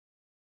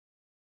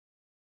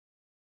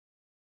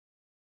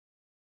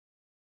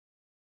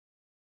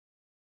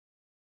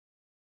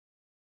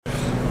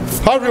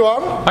Hi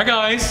everyone. Hi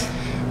guys.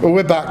 Well,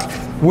 we're back.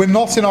 We're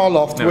not in our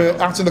loft, No, we're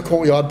out in the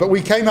courtyard, but we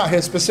came out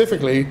here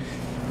specifically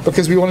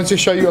because we wanted to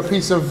show you a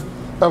piece of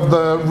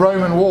the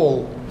Roman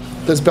wall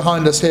that's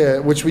behind us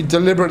here, which we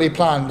deliberately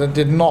planned and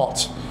did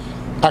not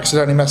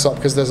accidentally mess up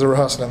because there's a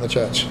rehearsal in the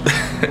church.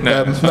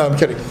 No, no, I'm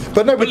kidding.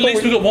 But no, at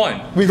least we've got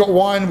wine. We've got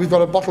wine, we've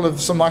got a bottle of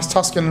some nice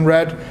Tuscan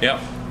red. Yeah.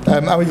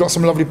 And we've got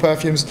some lovely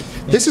perfumes.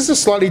 This is a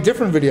slightly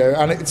different video,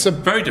 and it's a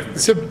very different.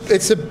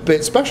 It's a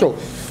bit special.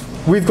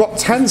 We've got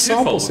 10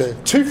 samples here.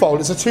 Twofold.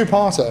 It's a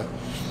two-parter.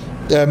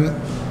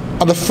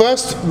 And the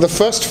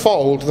first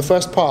fold, the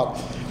first part,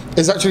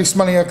 is actually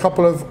smelling a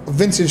couple of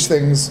vintage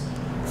things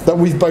that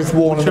we've both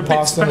worn in the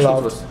past and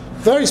loved.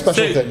 Very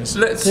special things.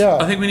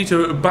 I think we need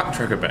to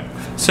backtrack a bit.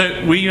 So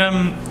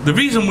the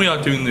reason we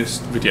are doing this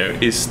video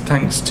is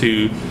thanks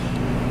to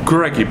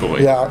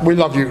Greggieboy. Yeah, we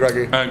love you,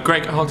 Greggy.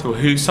 Greg Hartle,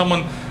 who's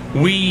someone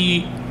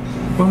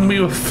when we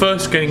were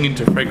first getting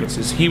into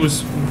fragrances, he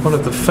was one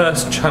of the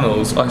first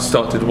channels I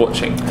started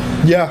watching.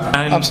 Yeah,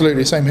 and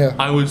absolutely, same here.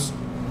 I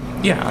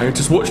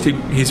just watched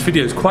his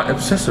videos quite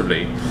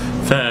obsessively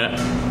for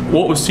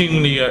what was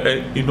seemingly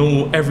a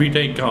normal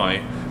everyday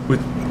guy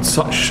with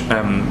such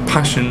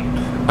passion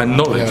and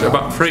knowledge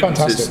about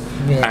fragrances,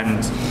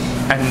 and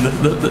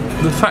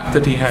the fact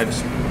that he had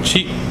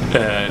cheap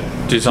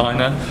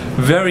designer,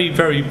 very,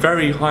 very,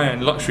 very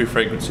high-end luxury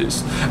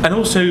fragrances, and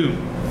also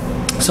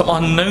some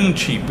unknown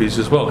cheapies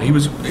as well. He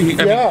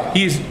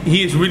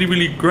is really,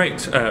 really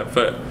great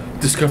for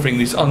discovering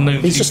these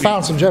unknown. He's just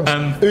found some gems.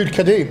 Oud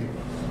Kadim,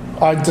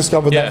 I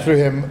discovered that through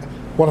him.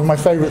 One of my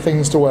favourite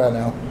things to wear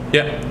now.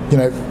 Yeah, you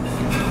know,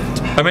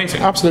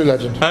 amazing, absolute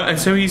legend. And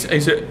so he's a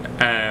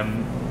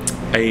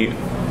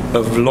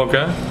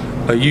vlogger,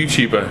 a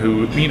YouTuber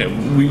who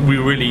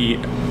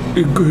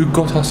who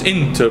got us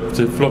into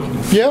vlogging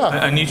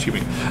and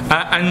YouTubing,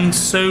 and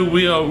so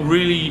we are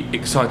really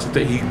excited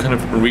that he kind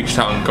of reached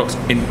out and got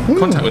in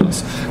contact with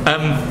us.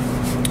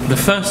 The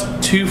first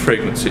two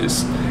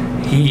fragrances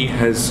he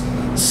has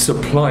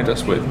supplied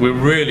us with, we're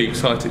really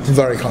excited.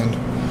 Very kind.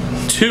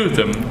 Two of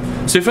them.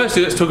 So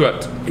firstly, let's talk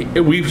about,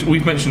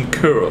 we've mentioned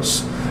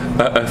Kouros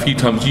a few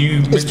times.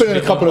 It's been in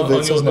a couple of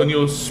videos on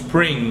your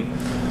spring.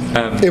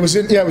 It was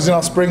in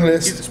our spring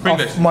list.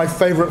 My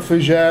favourite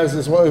fougères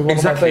is one of my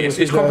favourite.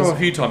 It's cropped up a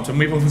few times, and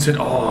we've often said,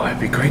 "Oh, it'd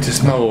be great to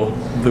smell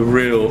the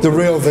real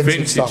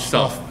vintage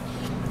stuff."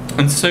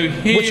 And so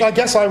here, which I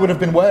guess I would have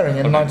been wearing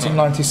in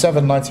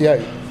 1997,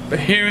 98. But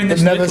here in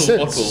this little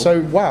bottle,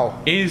 so wow,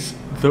 is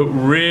the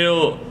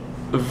real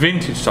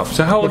vintage stuff.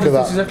 So how old is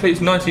this exactly?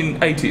 It's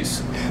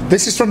 1980s.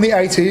 This is from the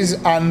 80s,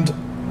 and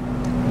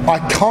I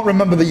can't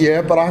remember the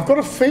year, but I've got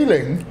a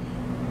feeling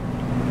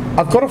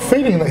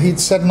that he'd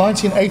said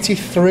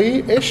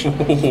 1983-ish.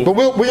 But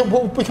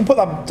we can put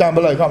that down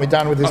below, can't we?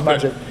 Down with his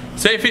magic.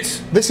 So if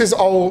it's this is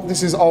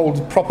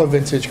old proper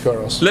vintage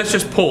Kouros. Let's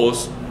just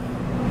pause,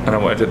 and I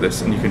will edit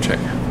this, and you can check.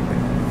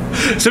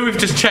 So we've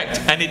just checked,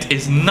 and it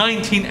is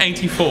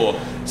 1984.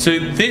 So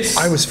this.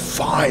 I was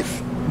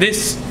 5.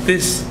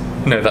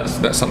 No,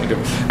 that's something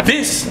different.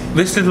 This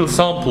little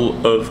sample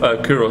of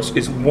Kouros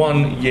is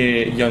 1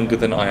 year younger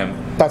than I am.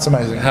 That's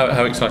amazing.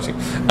 How exciting.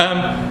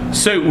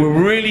 So we're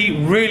really,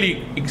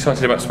 really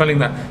excited about smelling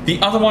that.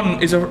 The other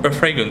one is a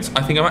fragrance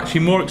I think I'm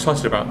actually more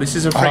excited about. This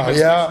is a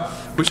fragrance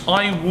which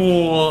I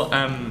wore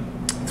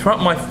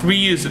throughout my 3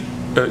 years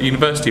at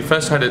university.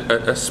 First I had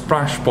a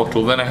splash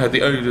bottle, then I had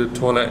the Eau de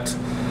Toilette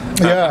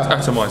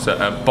atomizer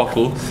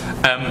bottle,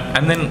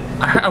 and then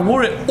I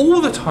wore it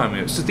all the time.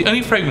 It was the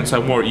only fragrance I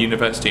wore at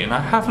university, and I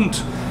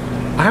haven't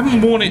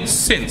worn it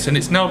since, and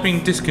it's now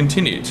being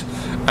discontinued.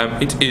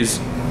 It is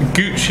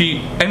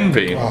Gucci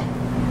Envy,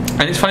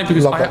 and it's funny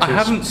because I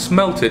haven't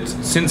smelt it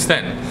since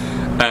then.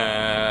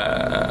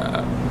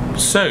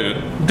 So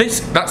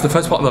that's the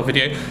first part of the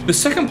video. The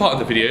second part of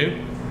the video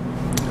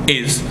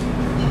is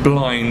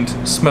blind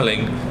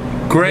smelling.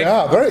 Greg,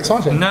 very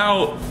exciting.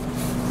 Now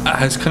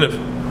has kind of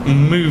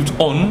moved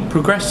on,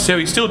 progressed, so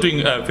he's still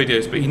doing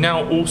videos, but he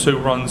now also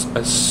runs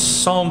a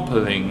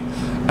sampling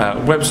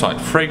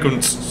website,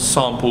 Fragrance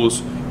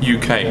Samples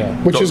UK,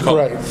 which is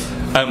great.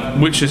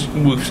 Which is,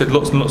 we've said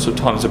lots and lots of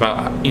times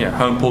about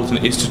how important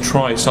it is to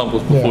try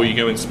samples before you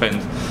go and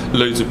spend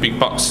loads of big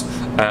bucks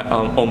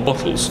on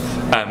bottles.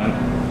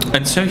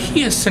 And so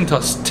he has sent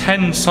us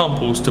 10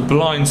 samples to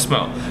blind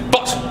smell.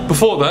 But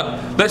before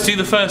that, let's do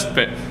the first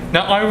bit.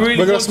 Now we're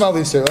going to smell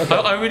these two. Okay.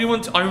 I really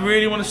want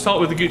to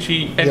start with the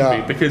Gucci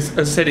Envy because,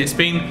 as I said, it's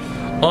been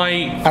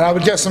And I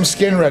would get some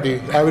skin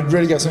ready. I would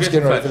really get some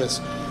skin ready for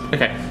this.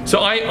 Okay, so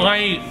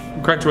I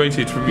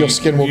graduated from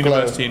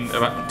university in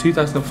about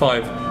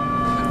 2005,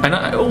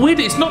 and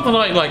weirdly, it's not that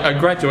I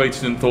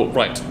graduated and thought,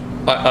 right,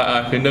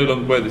 I can no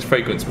longer wear this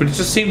fragrance, but it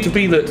just seemed to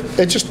be that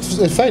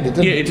it faded,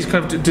 didn't it? It just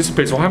kind of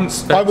disappeared. So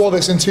I wore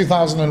this in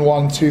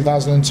 2001,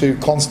 2002,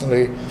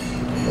 constantly,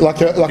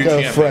 like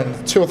a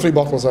friend. 2 or 3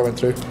 bottles I went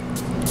through.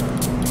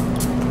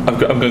 I'm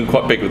going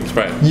quite big with the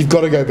spray. You've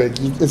got to go big.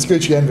 It's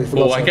Gucci Envy.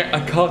 Oh, I get a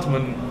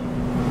cardamom.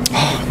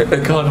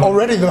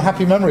 Already the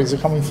happy memories are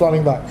coming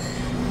flooding back.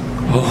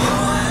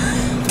 Oh.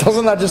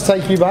 Doesn't that just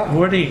take you back?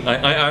 Already,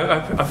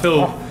 I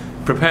feel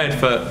prepared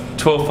for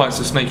 12 pints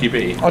of Snaky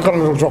B. I got a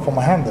little drop on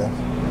my hand there.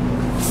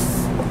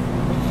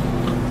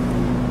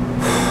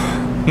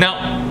 Now,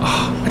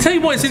 I tell you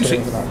what is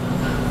interesting.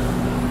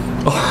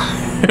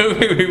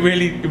 It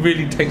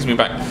really takes me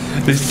back.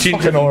 This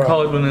Juniper and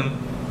Cardamom.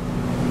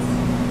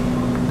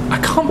 I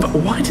can't.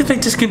 Why did they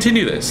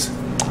discontinue this?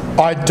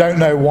 I don't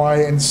know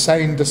why.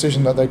 Insane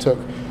decision that they took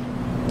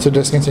to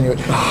discontinue it.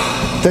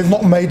 They've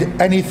not made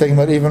anything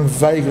that even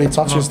vaguely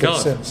touches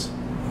this since.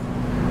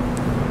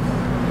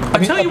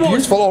 I tell you what,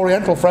 beautiful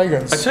Oriental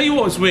fragrance. I tell you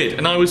what was weird,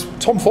 and I was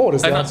Tom Ford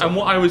is the answer. And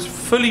what I was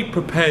fully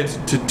prepared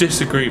to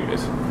disagree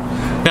with.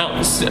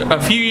 Now,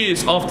 a few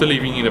years after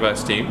leaving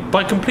university,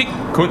 by complete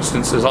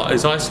coincidence,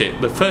 as I see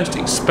it, the first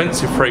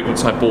expensive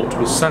fragrance I bought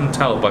was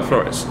Santal by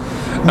Flores.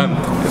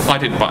 I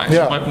didn't buy it.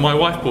 Yeah. My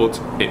wife bought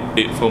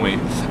it for me,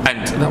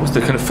 and that was the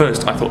kind of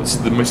first. I thought this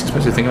is the most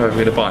expensive thing I'm ever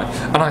going to buy.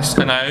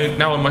 And I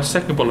now on my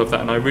second bottle of that,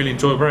 and I really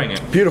enjoy wearing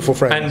it. Beautiful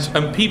fragrance.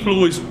 And people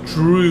always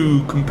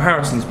drew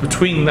comparisons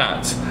between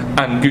that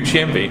and Gucci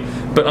Envy,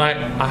 but I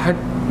had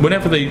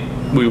whenever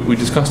we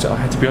discussed it, I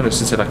had to be honest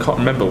and said I can't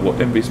remember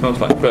what Envy smells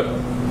like, but.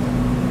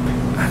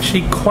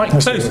 Actually, quite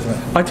close.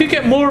 I do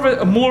get more of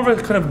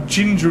a kind of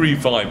gingery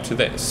vibe to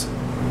this.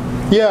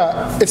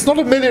 Yeah, it's not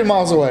a million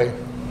miles away.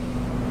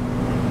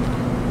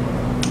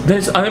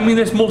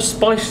 There's more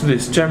spice to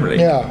this generally.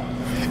 Yeah,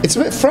 it's a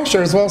bit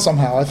fresher as well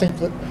somehow. I think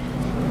that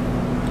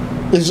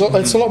it's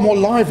a lot more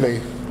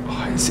lively.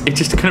 Oh, it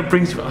just kind of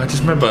brings. I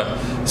just remember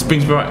this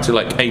brings me back to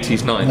like 80s,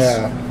 90s.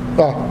 Yeah.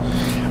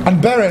 Oh,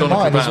 and bear in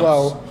mind as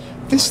well,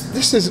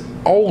 this is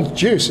old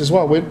juice as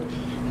well.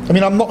 I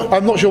mean, I'm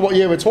not sure what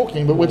year we're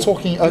talking, but we're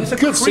talking a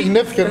good,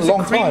 significant,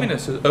 long time.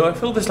 I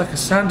feel there's like a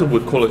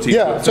sandalwood quality.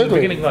 Yeah, to it. totally.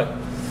 The beginning, like,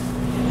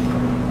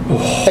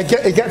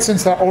 it gets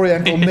into that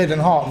Oriental mid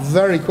and heart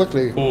very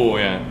quickly. Oh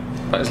yeah,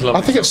 that is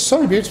lovely. I think it's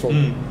so beautiful.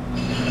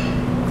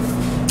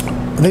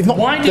 They've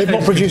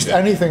not produced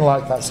anything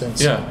like that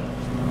since. Yeah,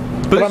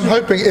 but I'm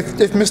hoping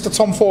if Mr.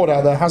 Tom Ford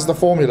out there has the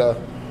formula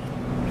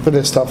for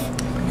this stuff,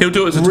 he'll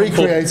do it as a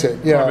recreate it.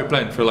 Yeah, private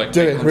blend for like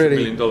 $800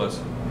 million.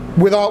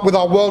 With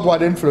our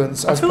worldwide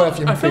influence as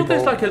perfume people. I feel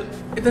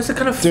there's a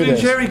kind of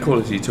fougere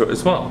quality to it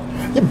as well.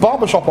 Yeah,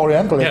 barbershop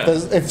Oriental,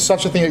 if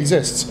such a thing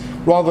exists,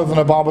 rather than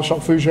a barbershop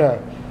fougere.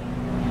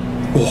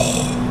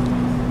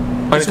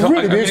 Oh. It's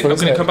really beautiful. I'm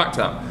going to come back to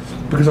that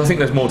because I think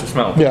there's more to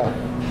smell. Yeah,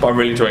 but I'm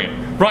really enjoying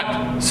it.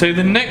 Right, so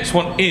the next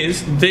one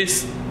is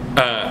this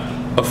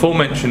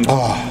aforementioned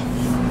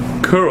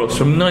Kouros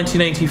from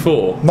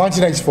 1984.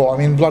 1984. I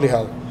mean, bloody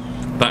hell.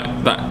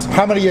 That.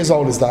 How many years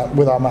old is that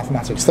with our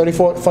mathematics?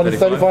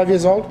 35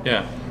 years old?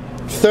 Yeah.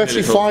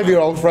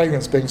 35-year-old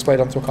fragrance being sprayed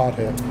onto a card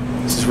here.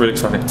 This is really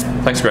exciting.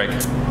 Thanks, Greg.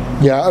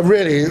 Yeah,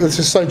 really, this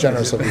is so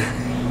generous of you.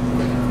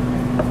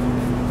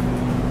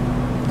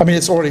 I mean,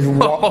 it's already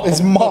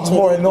it's much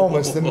more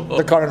enormous than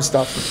the current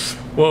stuff.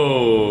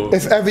 Whoa.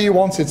 If ever you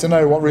wanted to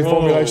know what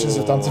reformulations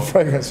have done to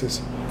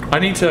fragrances. I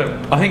think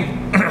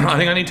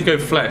I need to go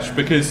flesh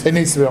because it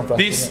needs to be on flesh.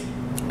 This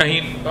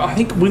I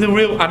think with a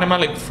real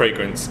animalic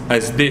fragrance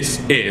as this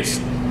is.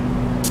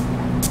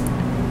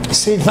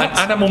 See, an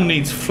animal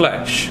needs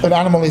flesh. An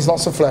animal needs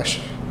lots of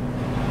flesh.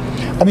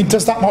 I mean,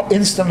 does that not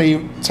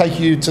instantly take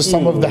you to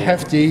some of the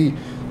hefty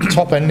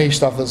top-end niche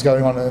stuff that's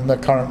going on in the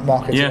current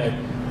market today?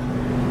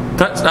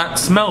 That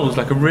smells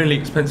like a really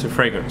expensive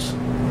fragrance.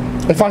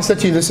 If I said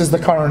to you, this is the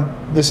current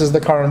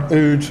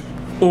oud.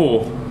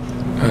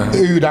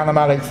 Oud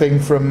animalic thing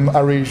from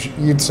Arige,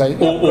 you'd say.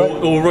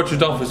 Or Roger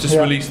Duff has just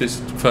released this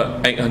for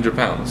 £800.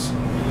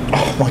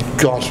 Oh my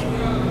god!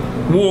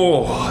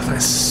 Whoa,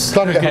 that's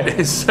so good.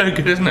 It's so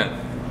good, isn't it?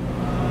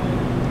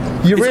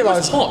 You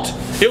realise hot.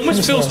 It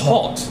almost feels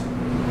hot.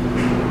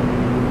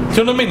 Do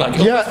you know what I mean? Like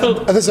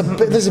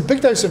there's a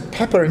big dose of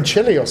pepper and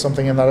chili or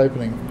something in that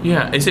opening.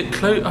 Yeah, is it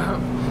close?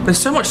 There's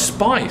so much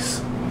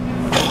spice.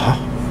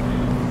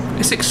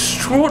 It's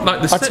extraordinary.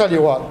 Like I tell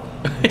you what.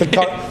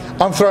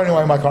 I'm throwing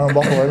away my current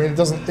bottle. I mean, it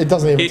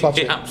doesn't even touch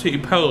it. It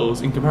absolutely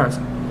pales in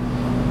comparison.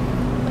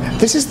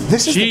 This is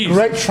the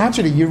great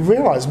tragedy. You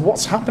realise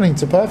what's happening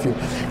to perfume.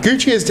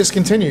 Gucci is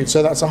discontinued,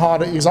 so that's a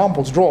hard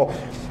example to draw.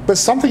 But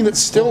something that's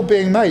still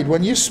being made,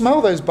 when you smell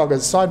those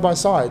buggers side by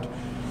side,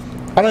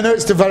 and I know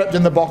it's developed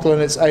in the bottle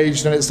and it's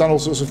aged and it's done all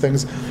sorts of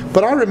things,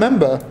 but I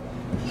remember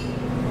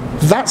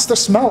that's the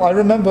smell. I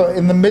remember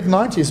in the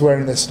mid-90s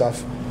wearing this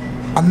stuff,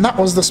 and that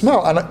was the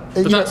smell, and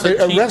it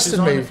arrested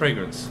me.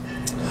 Fragrance.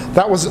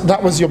 That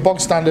was your bog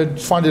standard.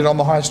 Find it on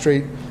the high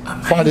street.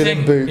 Amazing. Find it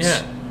in Boots.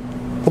 Yeah.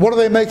 But what are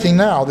they making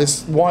now?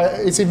 It's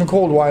even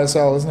called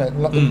YSL, isn't it?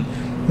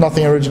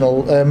 Nothing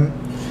original.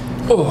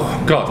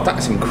 Oh god,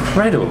 that's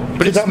incredible.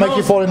 But did that make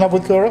you fall in love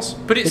with Kouros?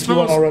 But it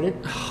smells already.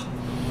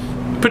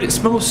 But it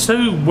smells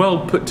so well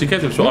put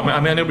together. So I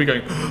mean, I know we're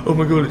going, oh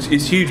my god,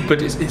 it's huge,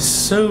 but it's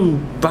so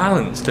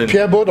balanced. And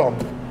Pierre Bourdon.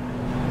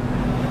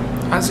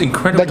 That's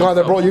incredible. The guy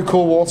that brought you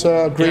Cool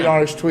Water, Green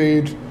Irish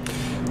Tweed.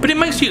 But it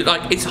makes you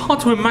like, it's hard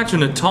to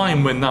imagine a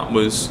time when that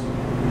was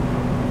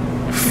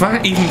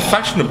even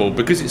fashionable,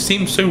 because it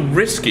seems so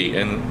risky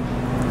and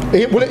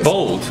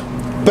bold.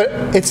 But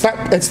it's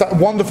that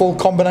wonderful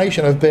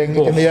combination of being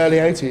in the early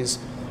 80s,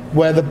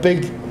 where the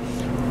big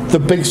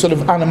sort of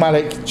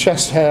animalic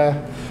chest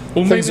hair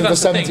things of the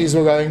 70s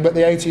were going, but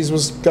the 80s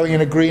was going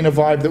in a greener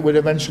vibe that would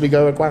eventually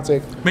go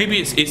aquatic. Maybe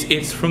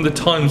it's from the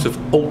times of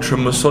ultra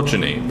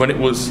misogyny, when it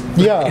was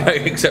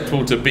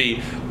acceptable to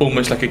be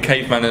almost like a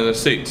caveman in a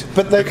suit.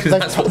 But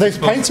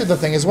they've painted the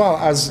thing as well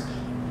as,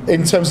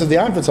 in terms of the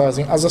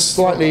advertising, as a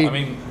slightly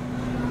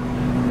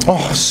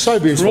so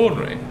beautiful,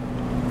 extraordinary,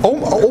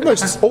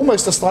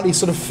 almost a slightly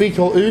sort of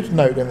fecal oud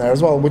note in there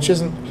as well, which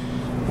isn't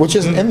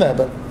in there,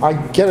 but I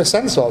get a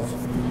sense of.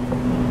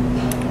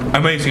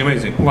 Amazing,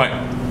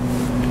 right.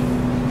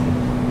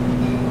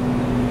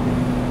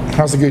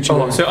 How's the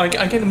Gucci? So I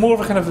get more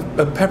of a kind of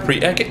a peppery.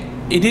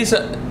 It's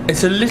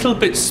a little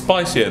bit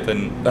spicier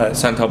than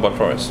Santal by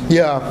Flores.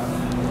 Yeah,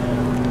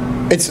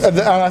 and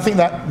I think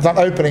that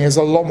opening is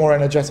a lot more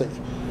energetic.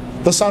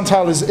 The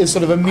Santal is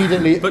sort of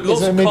immediately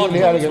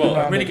elegant. Well.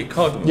 I really get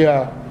cardamom.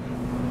 Yeah,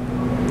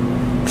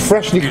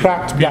 freshly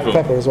cracked black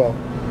pepper as well.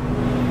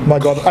 My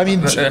God, I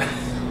mean,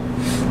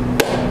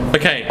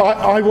 okay.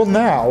 I will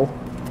now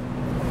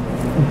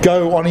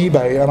go on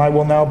eBay and I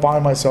will now buy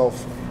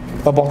myself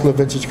a bottle of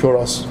vintage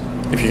Kouros.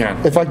 If you can.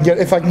 If I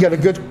can get a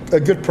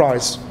good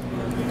price.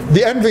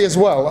 The Envy as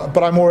well,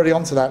 but I'm already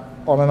onto that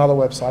on another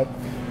website.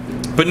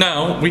 But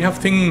now we have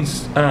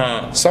things.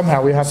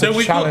 Somehow we have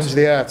to challenge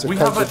the air to. We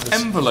have an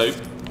envelope.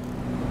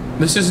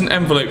 This is an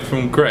envelope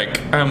from Greg,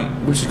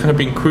 which has kind of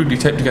been crudely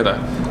taped together.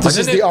 This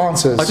is the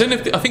answers. I don't know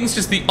if I think it's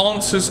just the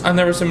answers, and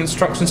there are some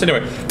instructions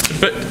anyway.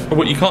 But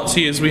what you can't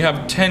see is we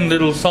have 10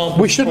 little samples.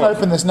 We shouldn't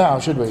open this now,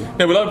 should we?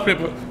 No, we'll open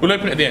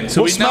it at the end.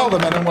 So we'll smell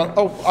them and then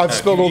I've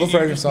spilled all the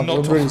fragrance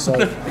samples. I'm really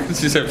sorry.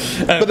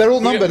 But they're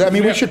all numbered. I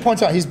mean, we should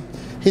point out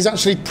he's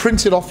actually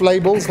printed off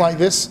labels like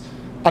this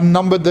and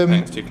numbered them.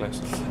 Thanks, too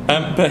close.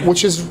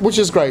 Which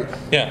is great.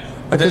 Yeah,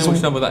 I don't know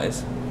which number that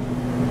is.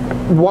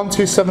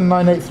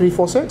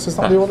 1279836. Is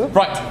that the order?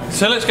 Right.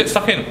 So let's get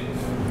stuck in.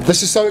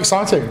 This is so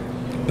exciting.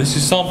 This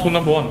is sample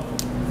number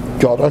 1.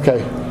 God.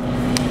 Okay.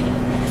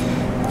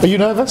 Are you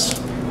nervous?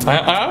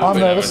 I'm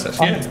nervous.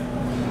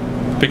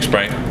 Big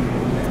spray.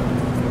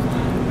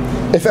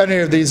 If any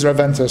of these are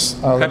Aventus,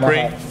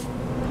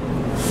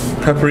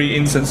 peppery,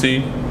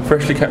 incensey,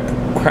 freshly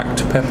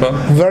cracked pepper.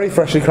 Very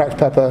freshly cracked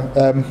pepper.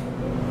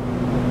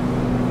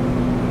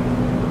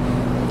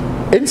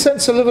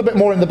 Incense a little bit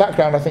more in the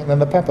background, I think, than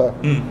the pepper.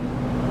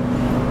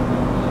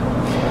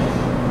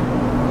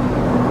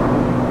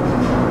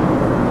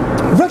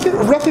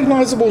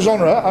 Recognizable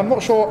genre. I'm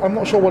not sure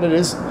what it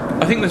is.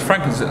 I think there's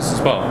frankincense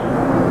as well.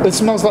 It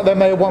smells like there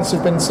may once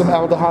have been some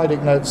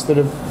aldehydic notes that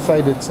have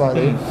faded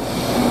slightly.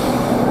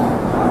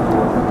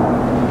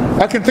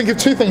 I can think of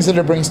 2 things that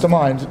it brings to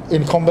mind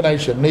in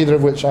combination, neither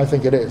of which I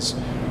think it is.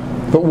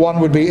 But one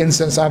would be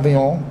Incense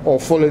Avignon, or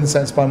Full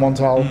Incense by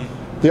Montal.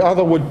 The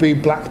other would be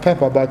Black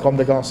Pepper by Comme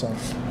des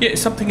Garçons. Yeah,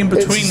 it's something in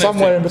between. It's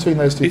somewhere in between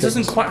those two things. It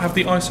doesn't quite have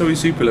the ISO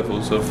super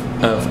levels of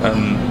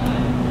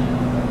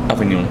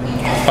Avignon,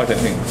 I don't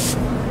think.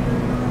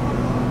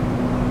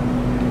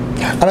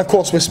 And of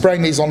course, we're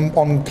spraying these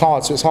on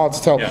cards, so it's hard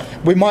to tell. Yeah.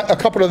 We might, a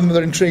couple of them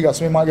that intrigue us,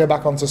 we might go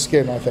back onto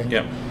skin, I think.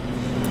 Yeah.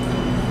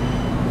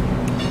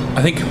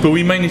 I think, but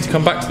we may need to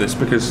come back to this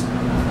because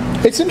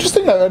it's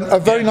interesting though, a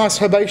very nice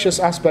herbaceous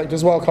aspect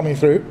as well coming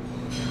through.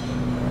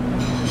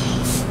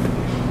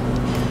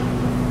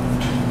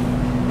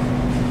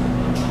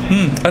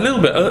 A little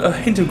bit, a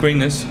hint of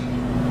greenness.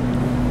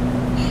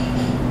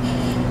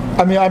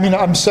 I mean,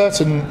 I'm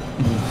certain.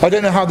 I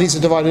don't know how these are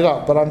divided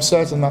up, but I'm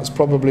certain that's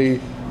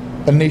probably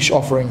a niche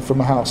offering from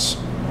a house.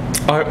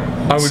 I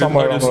would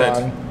have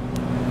said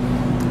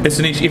it's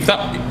a niche. If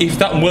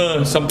that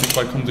were something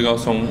by Comme des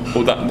Garçons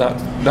or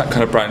that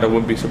kind of brand, I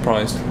wouldn't be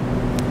surprised.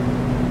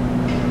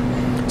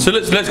 So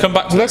let's come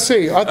back to let's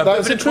see.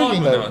 That's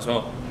intriguing though. As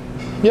well.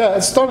 Yeah,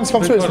 it's starting to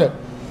come through, isn't it?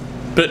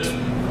 But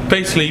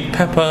basically,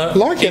 pepper,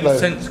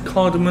 incense,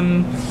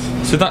 cardamom.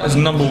 So that is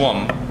number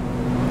 1.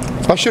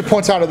 I should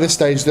point out at this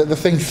stage that the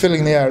thing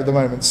filling the air at the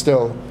moment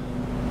still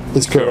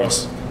is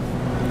Kouros.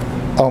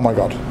 Oh my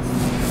God.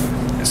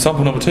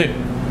 Sample number 2.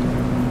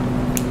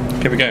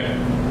 Here we go.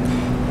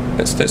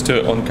 Let's do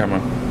it on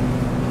camera.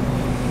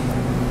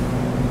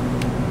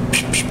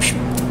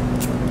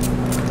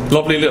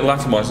 Lovely little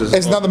atomizers.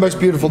 Isn't that the most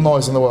beautiful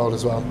noise in the world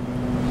as well?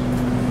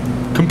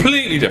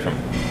 Completely different.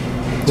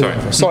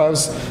 Sorry, I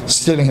was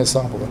stealing his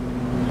sample there.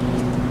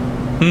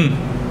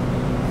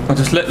 I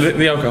just let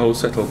the alcohol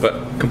settle, but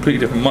completely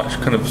different, much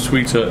kind of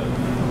sweeter,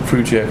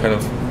 fruitier kind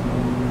of.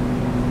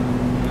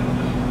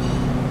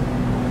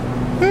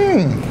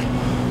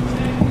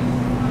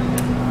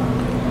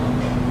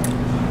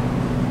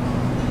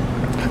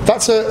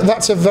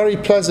 That's a very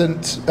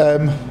pleasant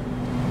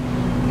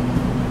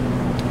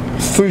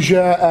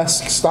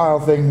fougere-esque style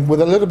thing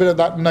with a little bit of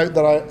that note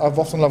that I've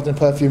often loved in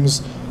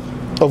perfumes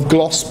of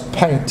gloss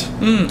paint.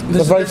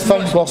 The very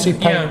faint glossy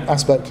paint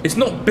aspect. It's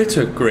not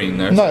bitter green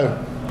though.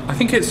 No. I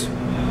think it's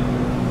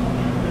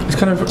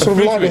kind of sort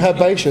of lightly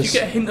herbaceous. You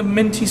get a hint of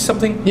minty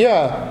something.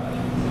 Yeah.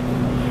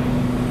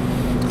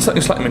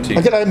 Something slightly minty.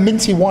 I get a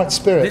minty white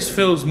spirit. This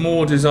feels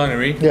more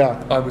designery.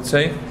 Yeah. I would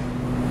say.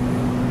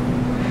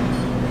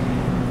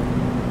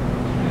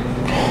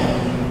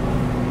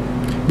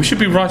 We should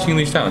be writing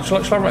these down.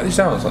 Shall I write these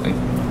down or something?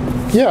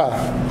 Yeah,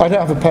 I don't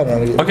have a pen.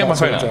 I'll get my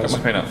phone out.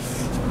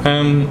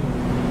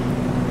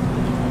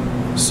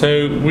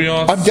 So we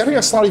are. I'm getting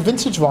a slightly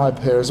vintage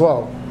vibe here as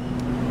well.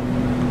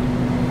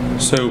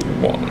 So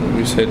what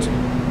we said?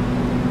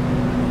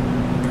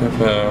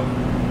 Pepper.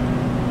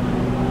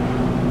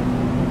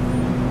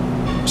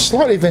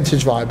 Slightly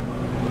vintage vibe.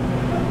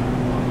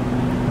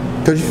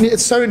 But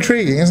it's so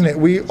intriguing, isn't it?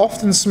 We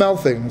often smell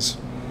things,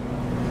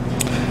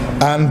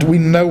 and we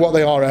know what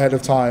they are ahead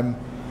of time,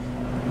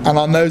 and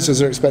our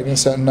noses are expecting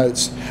certain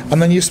notes,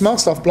 and then you smell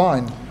stuff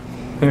blind.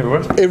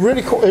 It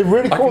really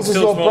causes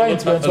your brain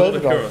to go into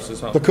overdrive.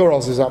 The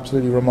Kouros is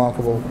absolutely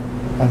remarkable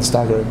and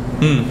staggering.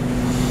 Do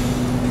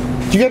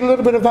you get a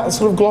little bit of that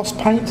sort of gloss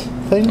paint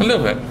thing? A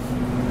little bit.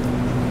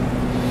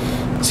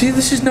 See,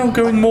 this is now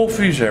going more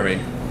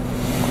fougere.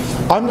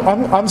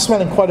 I'm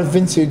smelling quite a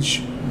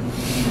vintage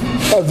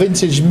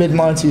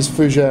mid-90s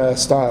fougere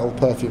style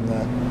perfume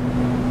there.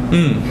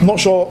 Not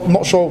sure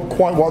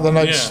quite what the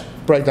notes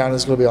breakdown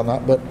is going to be on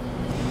that, but.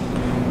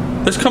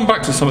 Let's come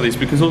back to some of these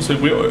because also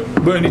we're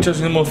only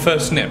judging them on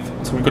first sniff,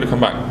 so we've got to come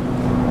back.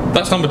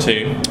 That's number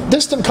 2.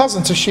 Distant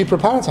cousin to Chypre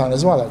Palatine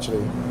as well,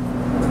 actually.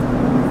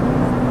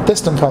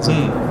 Distant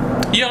cousin.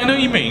 Yeah, I know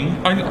what you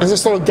mean. There's a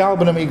sort of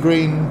galbanum-y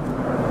green.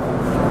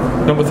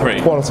 Number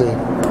 3. Quality.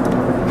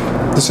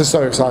 This is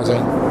so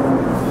exciting.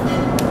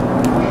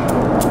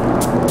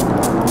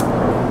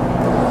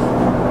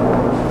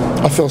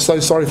 I feel so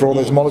sorry for all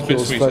those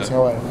molecules floating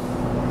away.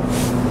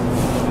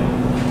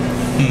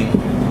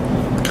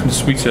 Kind of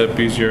sweeter,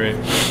 boozier.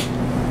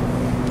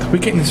 We're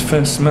getting this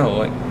first smell,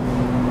 like,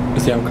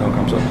 as the alcohol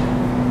comes up.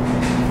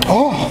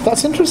 Oh,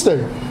 that's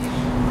interesting.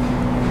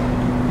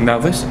 Now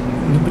this,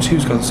 number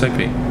 2's gone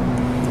soapy.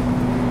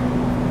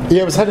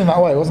 Yeah, it was heading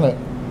that way, wasn't it?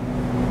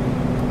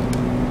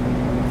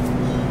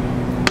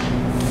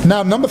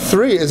 Now, number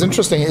 3 is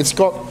interesting. It's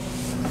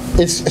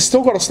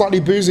still got a slightly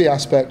boozy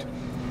aspect.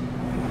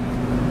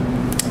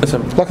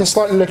 Like a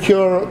slight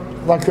liqueur,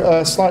 like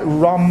a slight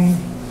rum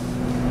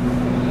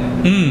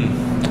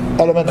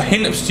element. A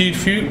hint of stewed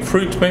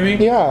fruit, maybe?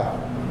 Yeah.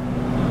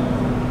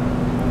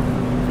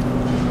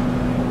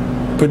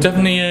 But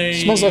definitely a...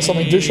 Smells like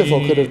something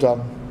Duchefort could have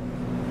done.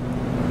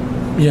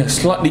 Yeah,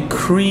 slightly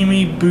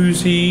creamy,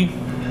 boozy.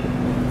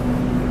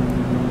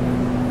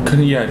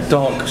 Kind of, yeah,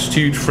 dark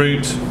stewed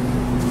fruit.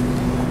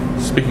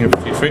 Speaking of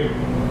stewed fruit,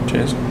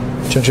 cheers.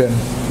 Chin chin.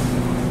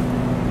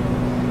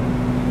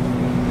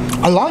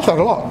 I like that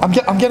a lot. I'm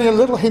getting a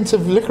little hint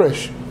of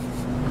licorice.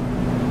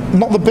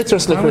 Not the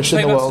bitterest licorice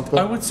in the world. But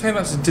I would say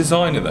that's a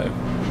designer though.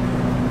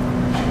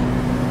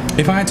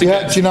 If I had to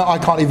guess. Do you know, I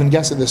can't even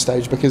guess at this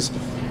stage because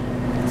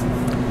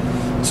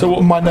so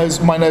what, my nose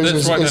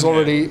is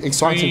already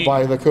excited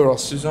by the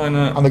Kouros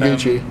designer and the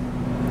Gucci.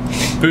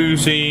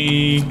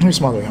 Boozy. Let me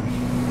smell them.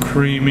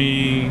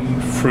 Creamy,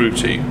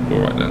 fruity. All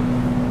right then.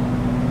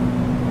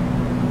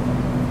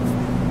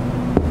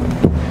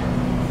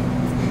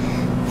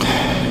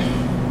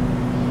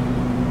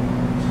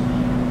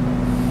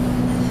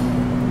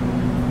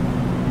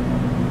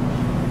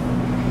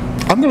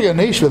 I'm going to go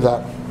niche with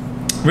that.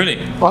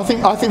 Really? I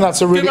think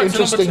that's a really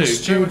interesting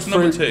stewed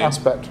fruit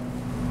aspect.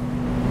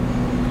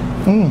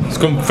 It's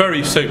gone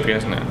very soapy,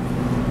 hasn't it?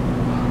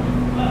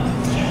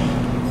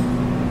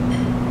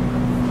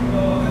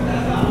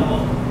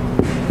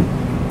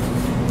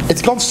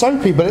 It's gone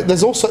soapy, but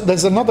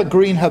there's another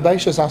green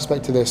herbaceous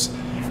aspect to this,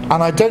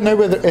 and I don't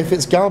know if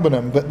it's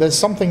galbanum, but there's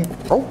something.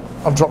 Oh,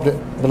 I've dropped it,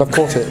 but I've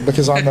caught it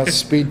because I'm a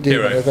speed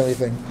demon, if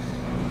anything.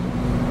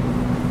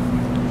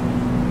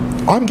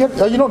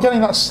 Are you not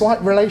getting that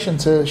slight relation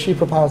to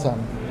Chypre Palatine?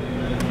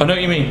 I know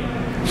what you mean.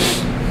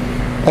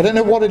 I don't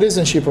know what it is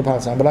in Chypre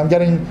Palatine, but I'm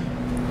getting.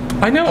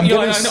 I know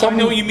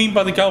what you mean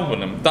by the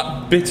galbanum.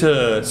 That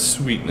bitter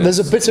sweetness. There's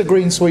a bitter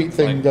green sweet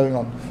thing going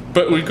on.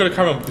 But we've got to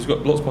carry on because we've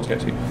got lots more to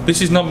get to.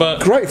 This is number.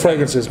 Great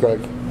fragrances,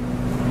 Greg.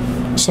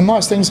 Some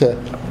nice things here.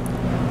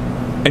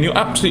 And you're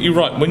absolutely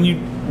right. When you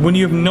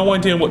have no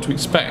idea what to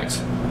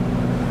expect,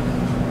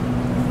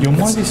 your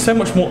mind is so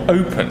much more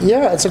open.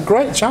 Yeah, it's a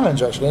great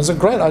challenge, actually. It's a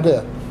great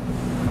idea.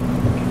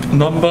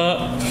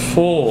 Number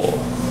 4.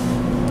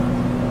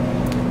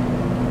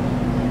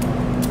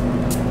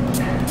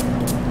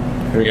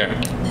 Here we go.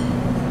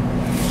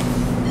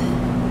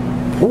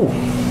 Ooh,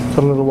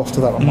 got a little waft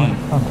of that on mine.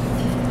 A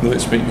little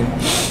bit speaking.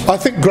 I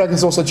think Greg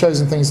has also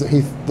chosen things that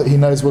he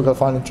knows we're going to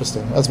find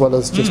interesting, as well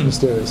as just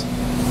mysterious.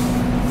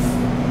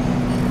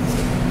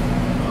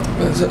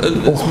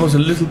 It smells a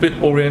little bit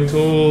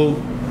Oriental, a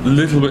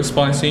little bit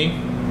spicy.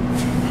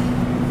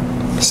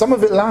 Some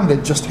of it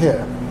landed just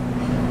here.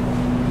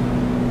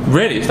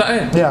 Really? Is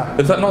that it? Yeah.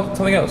 Is that not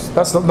something else?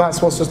 That's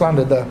what's just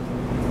landed there.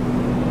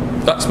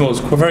 That smells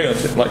very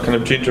like kind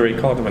of gingery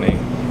cardamom-y.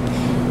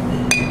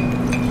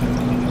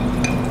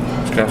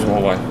 Just gonna have some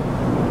more wine.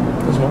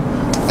 As well.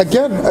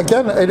 Again,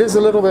 it is a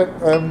little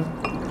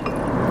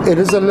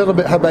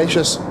bit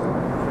herbaceous.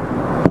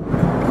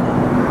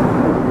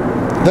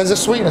 There's a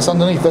sweetness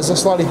underneath. There's a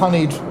slightly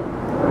honeyed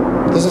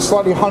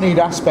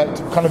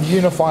aspect, kind of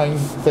unifying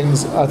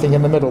things, I think,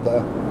 in the middle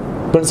there.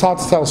 But it's hard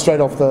to tell straight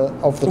off the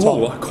top.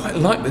 Oh, I quite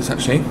like this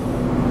actually.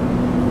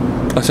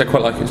 I say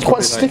quite like it. It's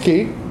quite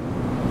sticky.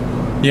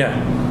 Like,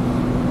 yeah.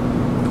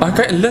 I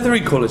get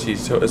leathery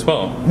qualities to it as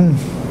well.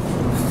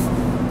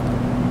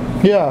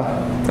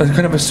 Yeah. There's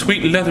kind of a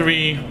sweet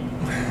leathery.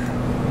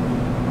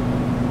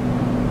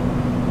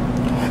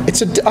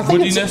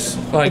 Woodiness.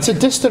 It's a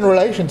distant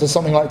relation to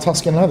something like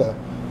Tuscan leather.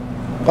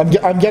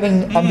 I'm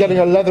getting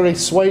a leathery,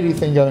 suede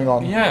thing going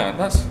on. Yeah,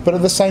 that's. But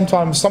at the same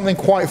time, something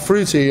quite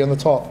fruity on the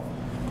top.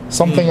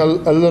 Something a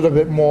little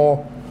bit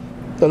more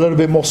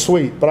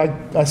sweet. But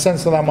I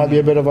sense that might be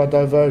a bit of a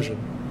diversion.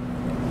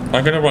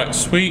 I'm going to write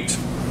sweet,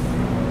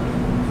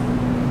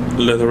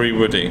 leathery,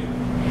 woody.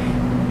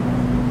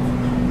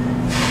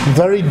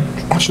 Very,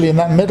 actually, in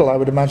that middle, I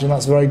would imagine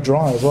that's very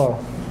dry as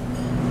well.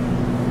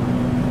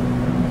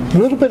 A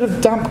little bit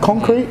of damp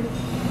concrete.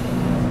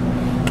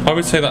 I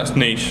would say that's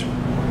niche.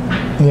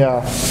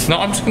 Yeah. No,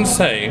 I'm just going to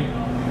say,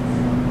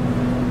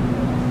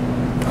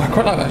 I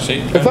quite like that actually.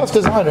 If that's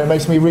designer, it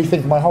makes me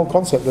rethink my whole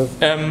concept of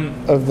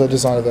the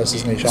designer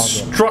versus niche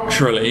argument.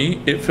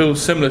 Structurally, it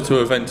feels similar to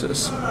a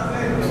Aventus.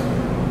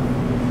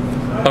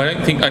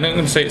 I'm not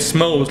going to say it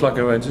smells like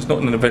a Aventus. It's not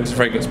an Aventus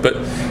fragrance, but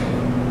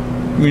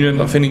you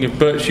end up feeling a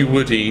birchy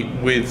woody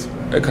with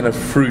a kind of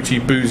fruity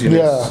booziness.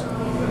 Yeah.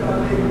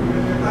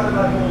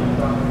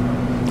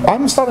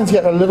 I'm starting to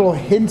get a little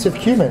hint of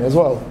cumin as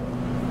well.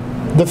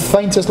 The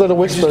faintest little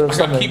whisper of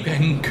something. I keep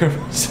getting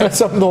it's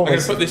enormous. I'm going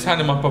to put this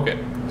hand in my pocket.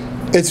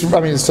 It's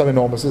so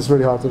enormous. It's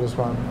really hard to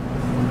describe.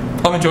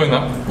 I'm enjoying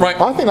that. Right.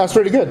 I think that's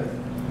really good.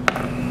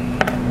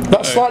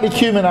 That slightly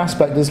cumin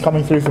aspect is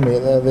coming through for me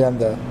at the end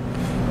there.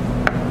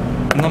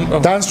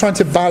 Dan's trying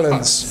to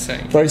balance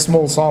very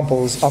small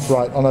samples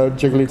upright on a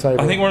jiggly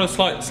table. I think we're on a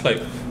slight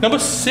slope. Number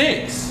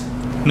 6.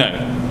 No.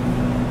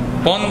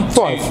 1,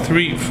 2,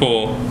 3,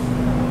 4.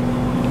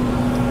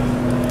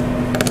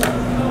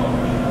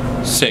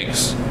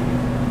 6.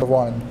 Of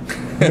wine.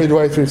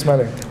 Midway through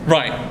smelling.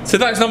 Right, so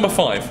that's number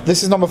 5.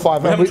 This is number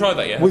 5. We haven't tried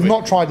that yet. We've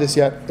not tried this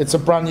yet. It's a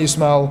brand new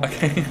smell.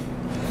 Okay.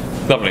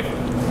 Lovely.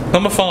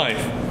 Number 5.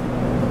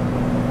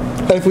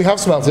 And if we have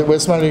smelt it, we're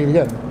smelling it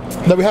again.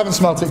 No, we haven't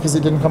smelt it because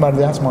it didn't come out of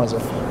the atomizer.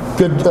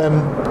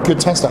 Good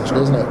test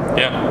actually, isn't it?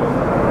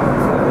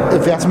 Yeah.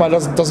 If the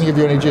atomizer doesn't give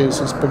you any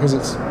juice, it's because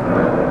it's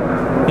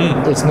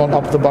not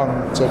up the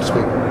bung, so to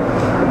speak.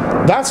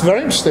 That's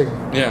very interesting.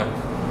 Yeah.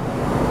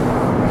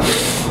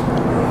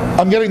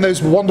 I'm getting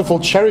those wonderful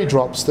cherry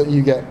drops that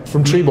you get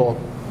from Trebor.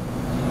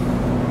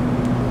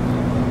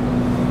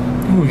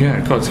 Oh yeah,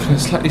 God, it's kind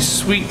of slightly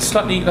sweet,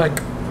 slightly like.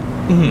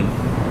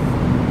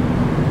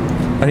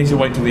 I need to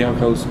wait till the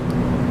alcohol's.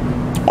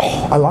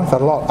 Oh, I like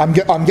that a lot. I'm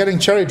getting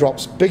cherry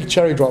drops, big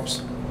cherry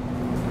drops.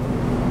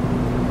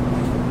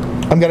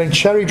 I'm getting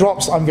cherry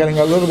drops. I'm getting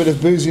a little bit of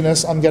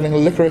booziness. I'm getting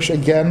licorice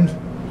again.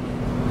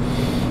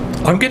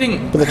 I'm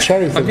getting. With a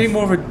cherry thing. I'm getting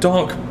more of a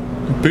dark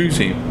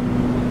boozy.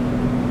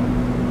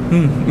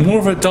 More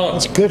of a dark.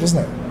 That's good, isn't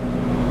it?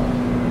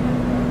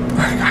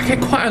 I get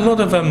quite a lot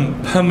of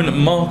permanent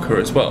marker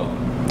as well.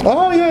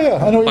 Oh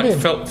yeah, I know what you mean.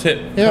 Like felt tip,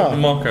 yeah.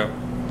 Permanent marker.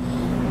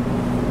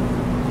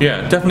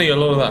 Yeah, definitely a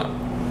lot of that.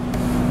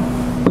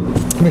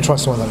 Let me try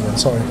some of that again.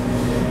 Sorry.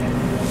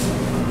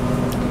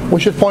 We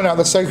should point out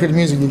the sacred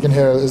music you can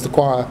hear is the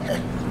choir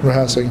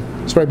rehearsing.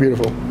 It's very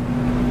beautiful.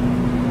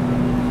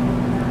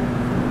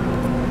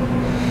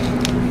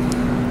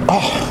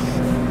 Oh.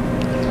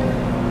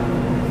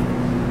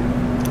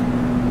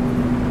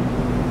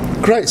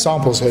 Great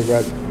samples here,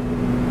 Greg.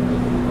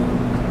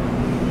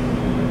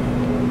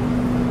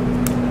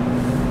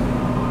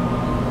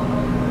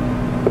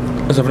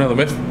 Let's have another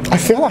whiff. I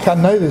feel like I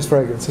know this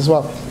fragrance as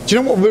well. Do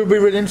you know what would be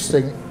really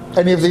interesting?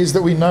 Any of these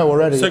that we know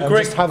already. So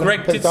Greg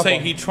did say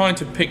he tried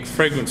to pick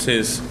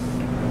fragrances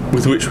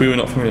with which we were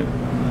not familiar.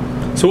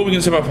 So what are we going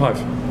to say about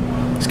 5?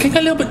 It's getting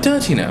a little bit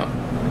dirty now.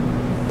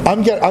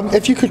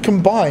 If you could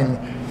combine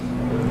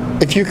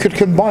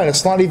a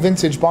slightly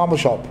vintage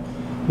barbershop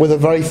with a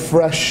very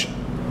fresh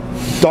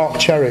dark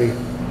cherry,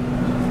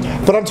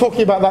 but I'm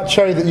talking about that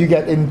cherry that you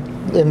get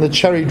in the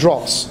cherry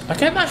drops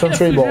from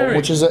Trebor,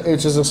 which is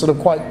a sort of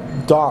quite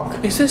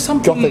dark. Is there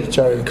something gothic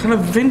cherry, kind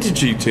of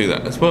vintagey to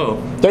that as well?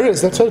 There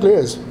totally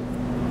is.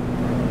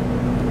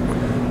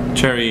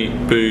 Cherry,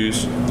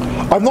 booze.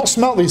 I've not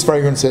smelt these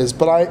fragrances,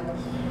 but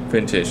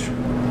vintage.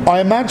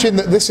 I imagine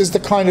that this is the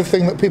kind of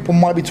thing that people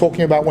might be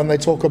talking about when they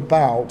talk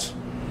about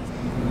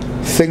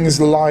things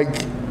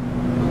like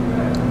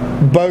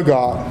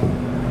Bogart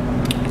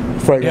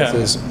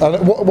fragrances.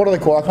 Yeah. What are they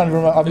called? I can't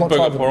even remember. I've not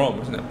tried them. Bogart Pour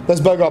Homme, isn't it?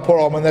 There's Bogart Pour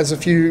Homme, and there's a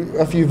few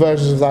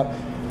versions of that.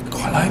 I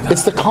quite like that.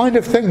 It's the kind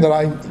of thing that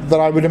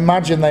I would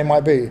imagine they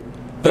might be.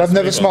 But I've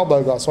never smelled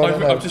Bogart, so I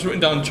don't know. I've just written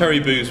down cherry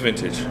booze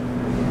vintage.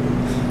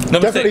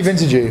 Definitely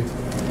vintagey.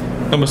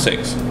 Number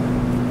 6.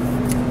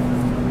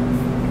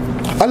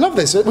 I love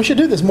this. We should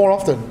do this more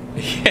often.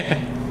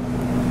 Yeah.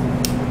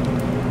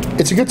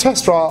 It's a good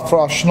test for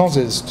our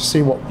schnozzes to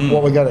see what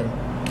we're getting.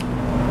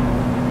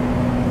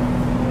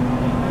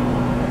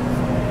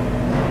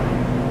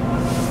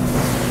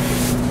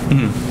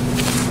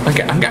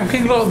 I'm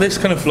getting a lot of this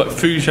kind of like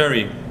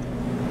fougere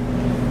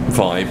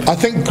vibe. I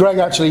think Greg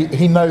actually,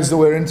 he knows that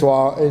we're into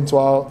our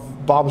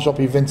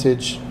barbershopy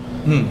vintage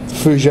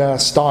fougere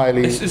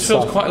style-y It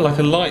feels quite like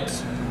a light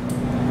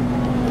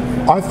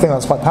I think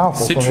that's quite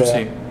powerful.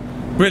 citrusy.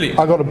 Really?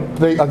 I got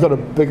a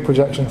big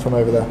projection from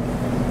over there.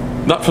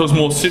 That feels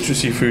more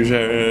citrusy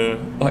fougere,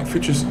 like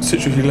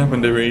citrusy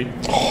lavendery.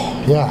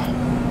 Yeah.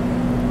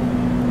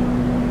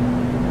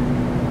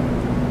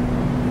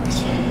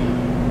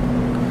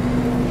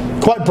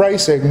 Quite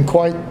bracing,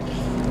 quite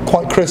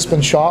crisp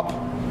and sharp.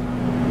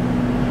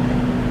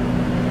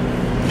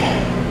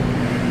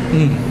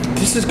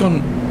 This has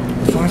gone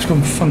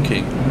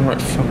funky.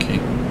 Right, funky.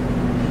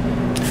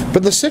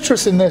 But the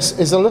citrus in this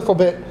is a little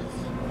bit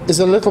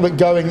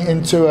going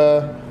into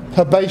a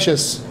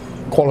herbaceous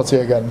quality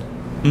again.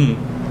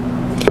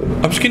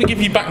 I'm just going to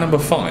give you back number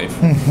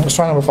 5. Let's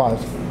try number 5.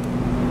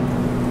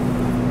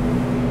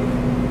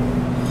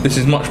 This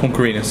is much more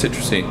green and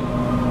citrusy.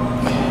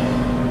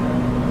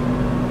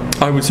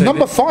 I would say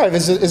number 5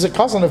 is a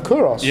cousin of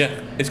Kouros. Yeah,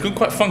 it's gone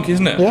quite funky,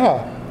 isn't it?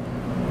 Yeah.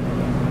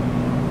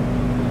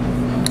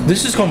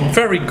 This has gone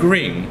very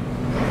green.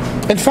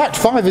 In fact,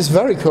 5 is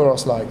very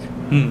Kouros-like.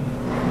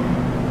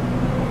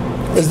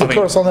 Is the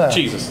Kouros on there?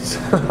 Jesus.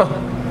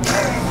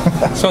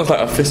 Sounds like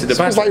I fisted a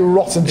Sounds like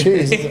rotten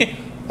cheese.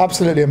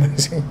 Absolutely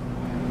amazing.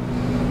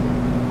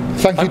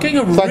 Thank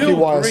you,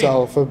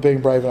 YSL, for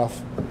being brave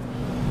enough.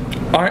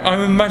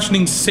 I'm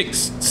imagining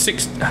 6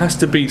 has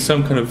to be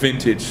some kind of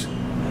vintage.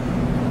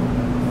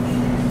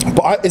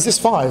 But is this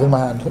 5 in my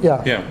hand?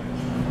 Yeah. Yeah.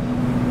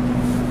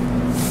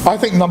 I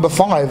think number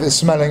 5 is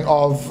smelling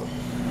of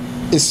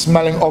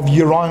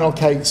urinal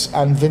cakes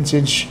and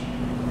vintage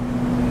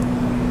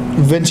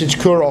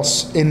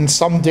Kouros in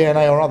some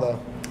DNA or other.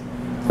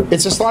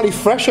 It's a slightly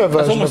fresher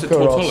version of Kouros. That's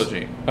almost a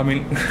tautology. I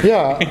mean,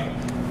 yeah.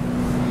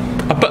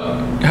 But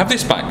have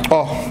this back.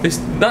 Oh,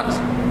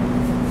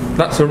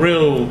 that's a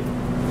real.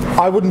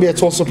 I wouldn't be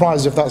at all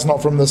surprised if that's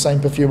not from the same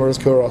perfumer as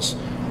Kouros,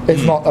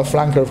 if not a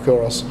flanker of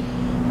Kouros.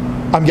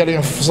 I'm getting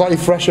a slightly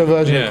fresher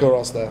version of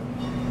Kouros there.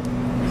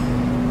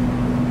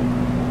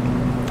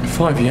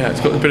 5, yeah,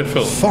 it's got a bit of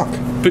fill. Fuck.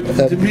 But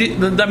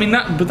I mean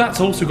but that's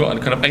also got a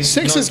kind of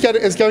 6 is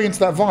going into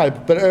that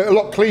vibe, but a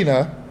lot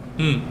cleaner.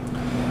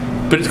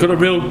 But it's got a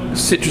real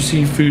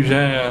citrusy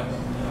fougere.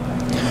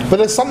 But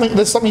there's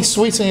something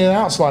sweetening it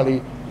out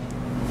slightly.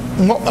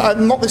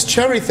 Not this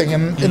cherry thing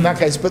in that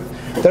case, but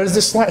there is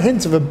this slight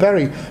hint of a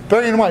berry.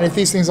 Bearing in mind, if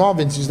these things are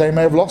vintage, they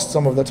may have lost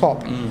some of the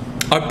top.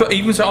 But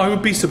even so, I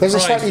would be surprised.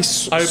 There's a slightly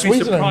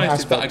sweetening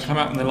if that had come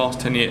out in the last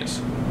 10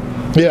 years.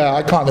 Yeah,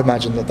 I can't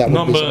imagine that would be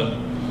Number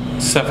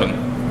 7.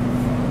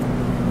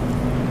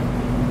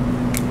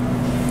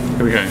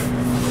 Here we go.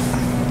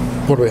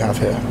 What do we have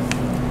here?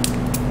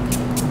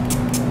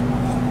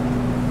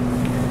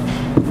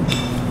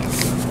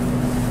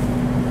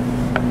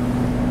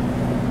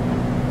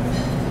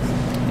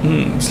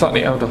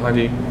 Slightly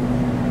aldehyde-y.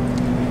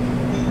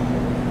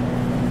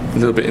 A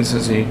little bit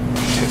incensey.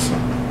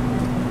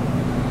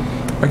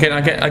 Again,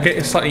 I get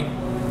a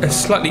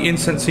slightly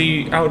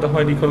incensey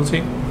aldehyde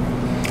quality.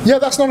 Yeah,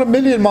 that's not a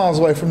million miles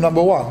away from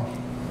number 1.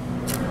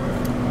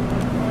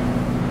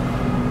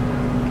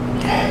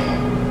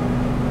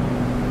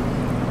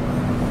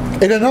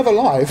 In another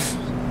life,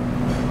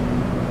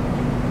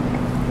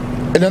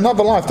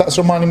 that's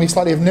reminding me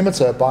slightly of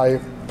Nimitter by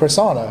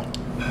Prasanna.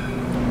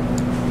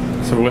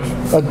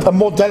 A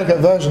more delicate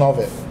version of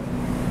it.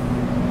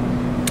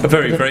 A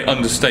very, very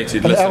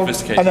understated, less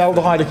sophisticated. An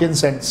aldehydic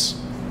incense.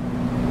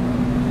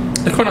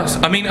 They're quite nice.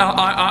 I mean,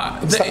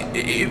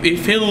 it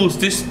feels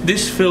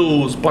this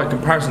feels by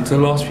comparison to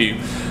the last few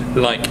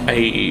like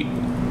an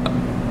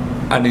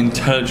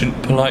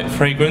intelligent, polite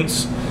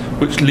fragrance,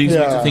 which leads me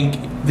to think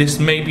this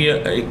may be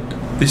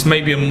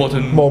a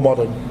more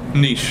modern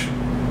niche.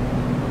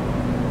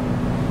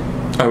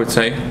 I would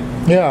say.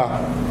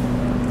 Yeah.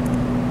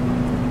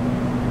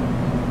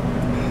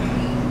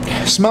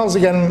 Smells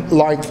again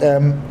like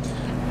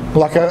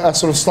a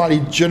sort of slightly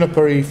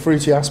junipery,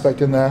 fruity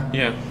aspect in there.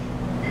 Yeah.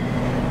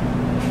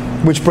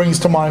 Which brings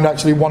to mind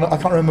actually I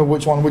can't remember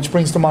which one. Which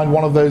brings to mind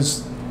one of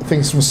those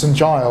things from St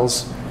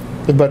Giles,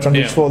 the Bertrand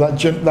before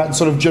that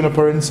sort of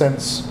juniper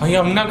incense. Oh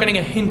yeah, I'm now getting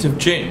a hint of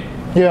gin.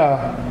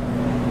 Yeah.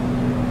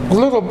 A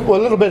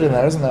little bit in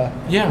there, isn't there?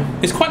 Yeah,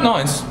 it's quite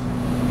nice.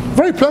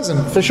 Very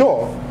pleasant for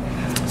sure.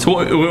 So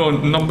we're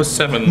on number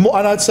 7.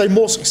 And I'd say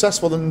more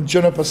successful than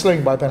Juniper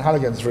Sling by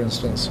Penhaligon's, for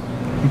instance.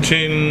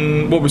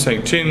 Gin, what were we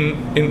saying? Gin,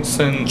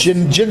 incense.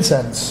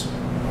 Ginsense.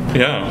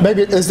 Yeah.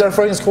 Maybe, is there a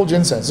fragrance called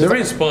Ginsense? There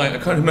is by, I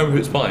can't remember who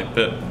it's by,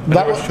 but...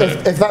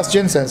 if that's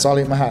Ginsense, I'll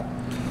eat my hat.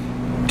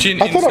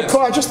 Gin I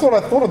just thought I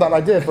thought of that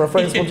idea for a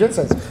fragrance called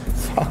Ginsense.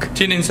 Fuck.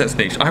 Gin incense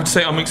niche. I have to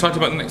say I'm excited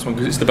about the next one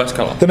because it's the best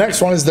colour. The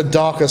next one is the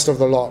darkest of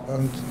the lot,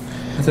 and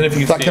I don't know if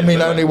you can that can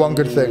mean only one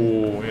good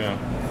thing. Oh, yeah.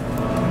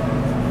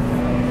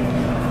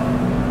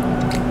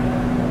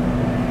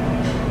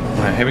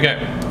 Right, here we go.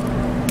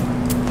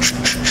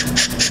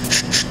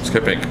 Let's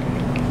go big.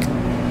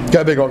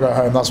 Go big or go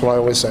home, that's what I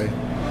always say.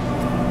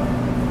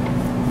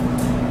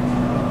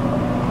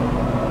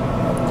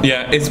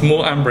 Yeah, it's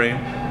more ambery,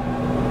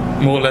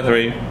 more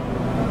leathery,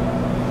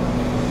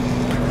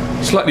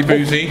 slightly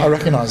boozy. I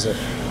recognise it.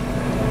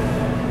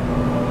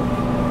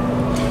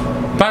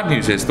 Bad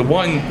news is the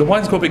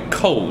wine's got a bit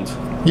cold.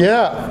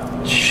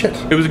 Yeah. Shit.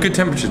 It was a good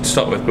temperature to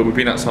start with, but we've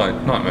been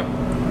outside. Nightmare.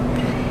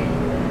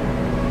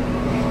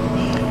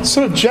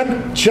 Sort of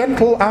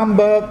gentle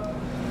amber,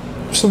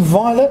 some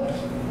violet.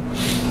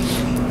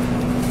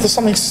 There's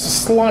something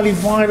slightly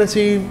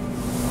violety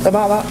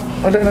about that.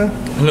 I don't know.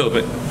 A little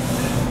bit.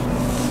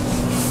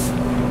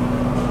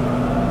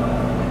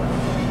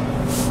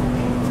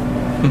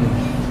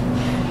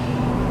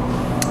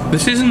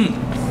 This isn't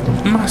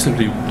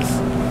massively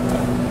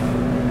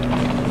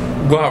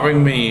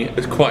wowing me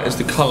as quite as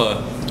the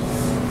colour.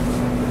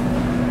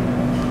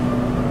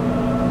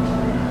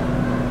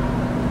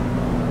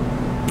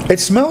 It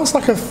smells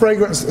like a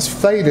fragrance that's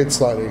faded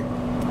slightly.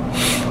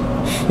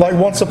 Like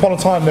once upon a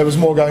time there was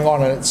more going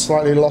on and it's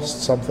slightly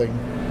lost something.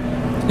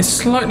 It's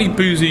slightly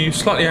boozy,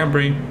 slightly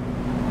ambery.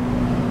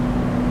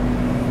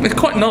 It's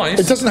quite nice.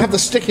 It doesn't have the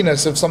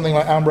stickiness of something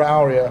like Amber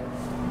Aurea.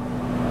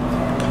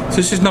 So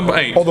this is number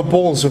 8. Or the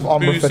balls of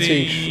Amber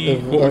Boozy,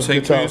 Fetiche. what we're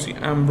saying, boozy,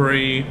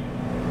 ambery.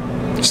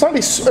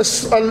 Slightly,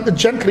 a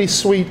gently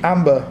sweet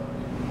amber.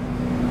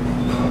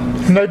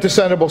 No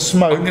discernible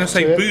smoke. I'm going to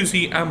say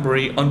boozy,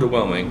 ambery,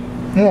 underwhelming.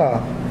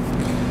 Yeah.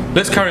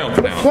 Let's carry on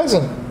for now.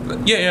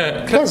 Pleasant.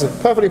 Yeah. Pleasant.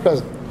 Perfectly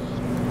pleasant.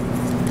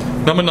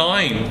 Number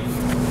 9.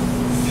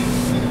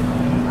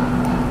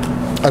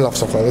 I love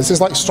stuff like this.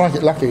 It's like Strike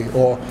It Lucky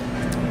or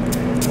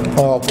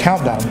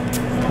Countdown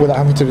without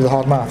having to do the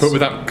hard maths. But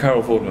without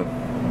Carol Fordman.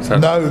 So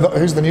no,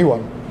 who's the new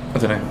one? I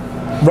don't know.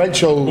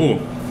 Rachel.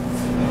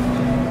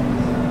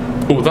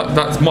 Oh,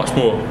 that's much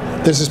more.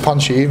 This is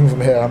punchy. Even from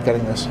here, I'm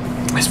getting this.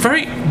 It's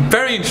very,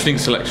 very interesting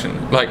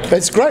selection. Like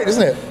it's great,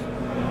 isn't it?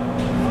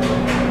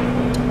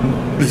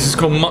 This has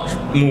gone much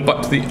more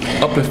back to the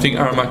uplifting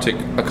aromatic.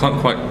 I can't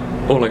quite.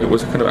 All I got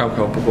was a kind of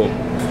alcohol before,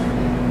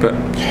 but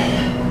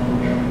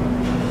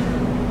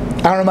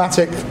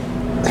aromatic,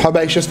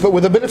 herbaceous, but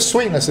with a bit of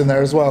sweetness in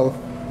there as well.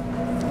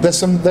 There's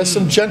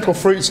some gentle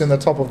fruits in the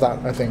top of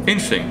that, I think.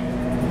 Interesting.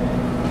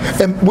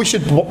 And we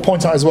should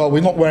point out as well, we're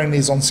not wearing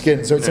these on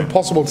skin, so it's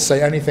impossible to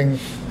say anything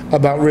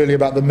about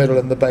the middle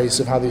and the base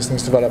of how these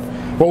things develop.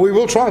 Well, we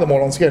will try them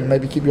all on skin,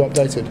 maybe keep you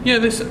updated. Yeah,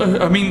 this.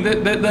 I mean,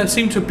 there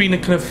seem to have been a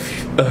kind of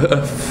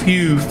a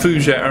few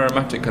fougere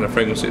aromatic kind of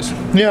fragrances.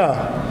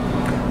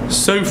 Yeah.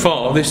 So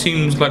far, this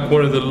seems like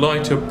one of the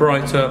lighter,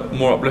 brighter,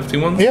 more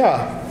uplifting ones.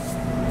 Yeah.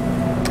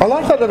 I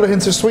like that little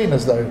hint of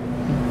sweetness, though.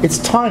 It's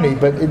tiny,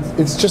 but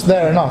it's just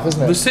there enough,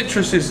 isn't it? The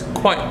citrus is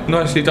quite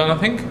nicely done, I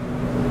think.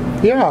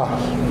 Yeah.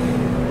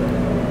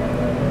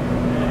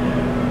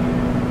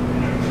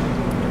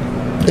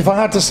 If I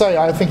had to say,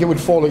 I think it would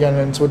fall again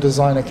into a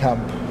designer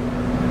camp.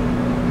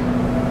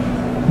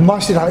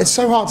 Nicely done. It's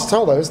so hard to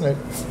tell, though, isn't it?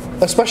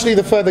 Especially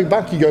the further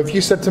back you go. If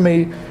you said to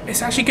me,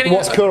 it's actually getting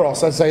what's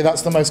Kouros? I'd say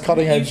that's the most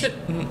cutting-edge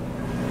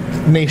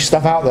niche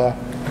stuff out there.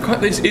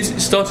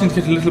 It's starting to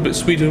get a little bit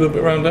sweeter, a little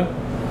bit rounder.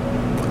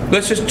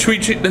 Let's just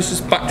tweak it. Let's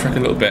just backtrack a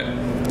little bit.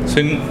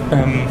 So,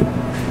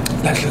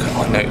 let's look at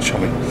our notes,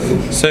 shall we?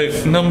 So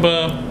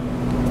number.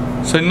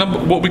 What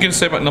are we going to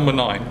say about number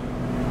 9?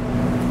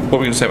 What are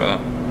we going to say about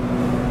that?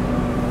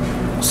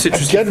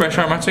 Citrusy, fresh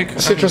aromatic.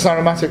 Citrus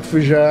aromatic,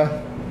 fougere.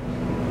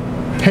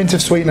 Hint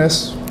of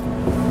sweetness.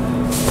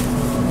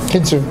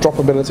 Hint of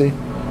droppability.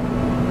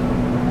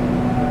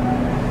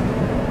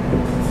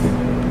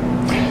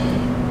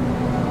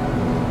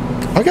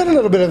 I get a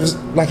little bit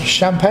of like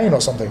champagne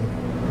or something.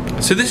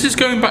 So this is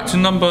going back to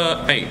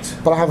number 8.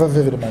 But I have a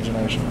vivid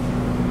imagination.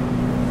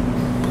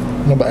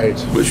 Number 8.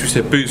 Which we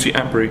said boozy,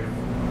 ambery,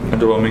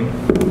 underwhelming.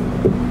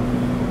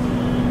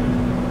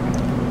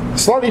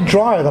 Slightly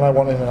drier than I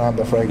want in an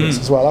amber fragrance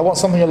as well. I want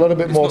something a little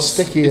bit more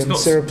sticky and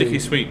syrupy. Sticky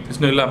sweet. There's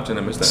no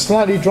labdanum, is there?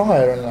 Slightly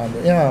drier in an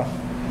amber, yeah.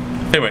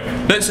 Anyway,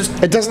 let's just.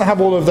 It doesn't have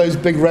all of those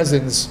big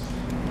resins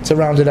to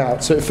round it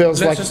out, so it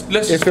feels like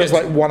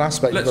one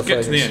aspect of the fragrance. Let's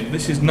get to the end.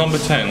 This is number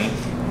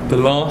 10, the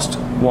last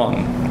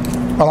one.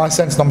 And I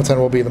sense number 10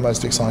 will be the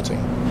most exciting.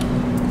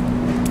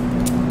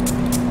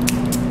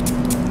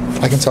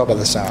 I can tell by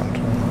the sound.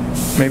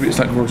 Maybe it's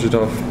like Roja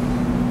Dove.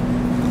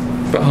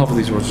 But half of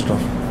these are Roja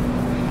Dove.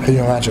 Can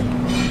you imagine?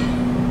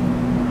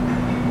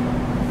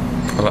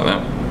 I like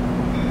that.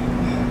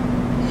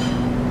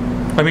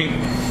 I mean...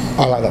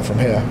 I like that from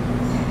here.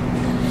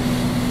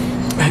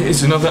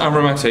 It's another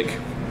aromatic.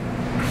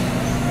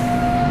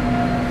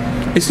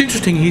 It's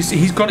interesting, he's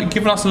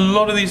given us a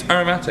lot of these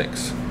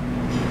aromatics.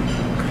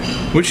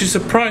 Which is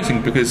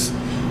surprising because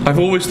I've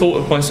always thought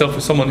of myself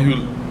as someone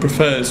who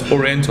prefers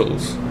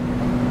Orientals.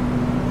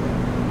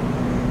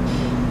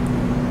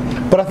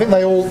 But I think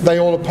they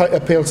all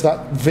appeal to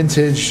that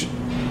vintage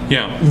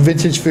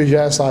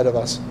fougere side of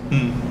us.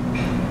 Mm.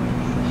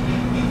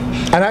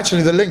 And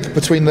actually the link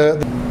between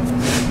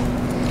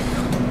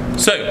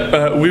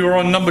So, we were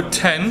on number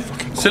 10.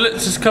 So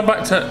let's just come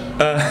back to...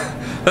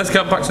 let's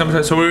get back to number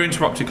 10. So we were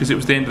interrupted because it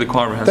was the end of the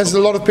choir rehearsal. There's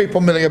a lot of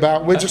people milling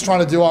about. We're just trying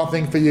to do our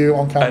thing for you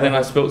on camera. And then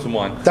I spilled some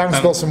wine. Darren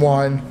spilled some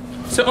wine.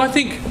 So I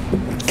think...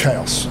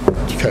 chaos.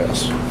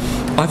 Chaos.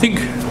 I think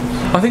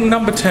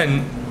number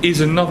 10 is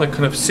another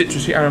kind of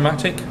citrusy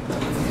aromatic.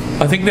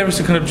 I think there is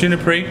a kind of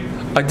junipery.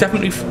 I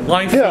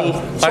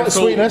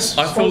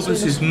feel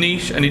this is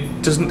niche and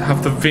it doesn't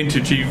have the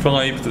vintagey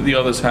vibe that the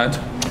others had.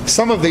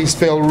 Some of these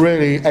feel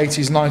really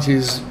 80s,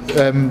 90s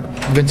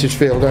vintage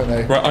feel, don't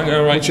they?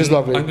 Right, which is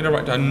lovely. I'm going to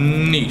write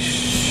down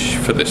niche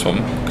for this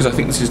one because I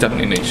think this is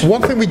definitely niche.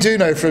 One thing we do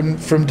know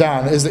from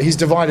Dan is that he's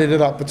divided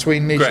it up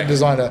between niche and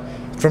designer.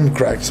 From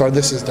Greg, sorry,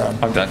 this is Dan.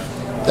 I'm Dan.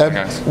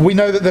 We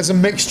know that there's a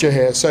mixture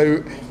here,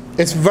 so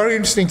it's very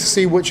interesting to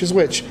see which is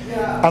which.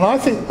 And I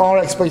think our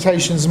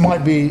expectations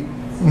might be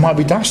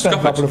dashed in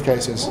a couple of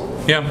cases.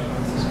 Yeah.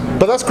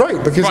 But that's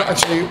great because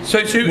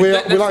actually we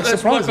like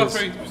surprises.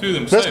 Through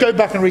them. Let's go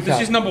back and recap.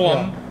 This is number 1.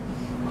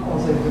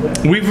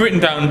 Yeah. We've written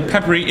down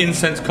peppery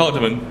incense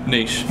cardamom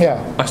niche.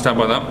 Yeah. I stand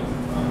by that.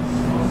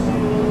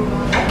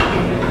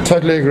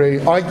 Totally agree.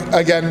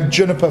 Again,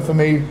 juniper for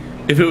me.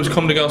 If it was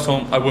Comme des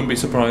Garçons, I wouldn't be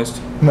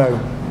surprised. No.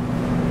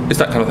 It's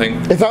that kind of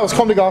thing. If that was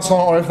Comme des Garçons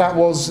or if that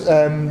was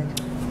a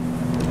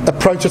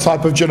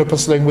prototype of juniper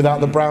sling without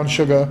the brown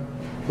sugar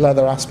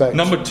leather aspect.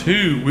 Number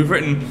 2, we've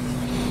written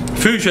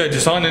fougere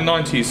design in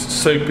 90s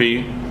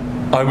soapy.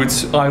 I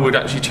would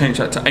actually change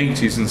that to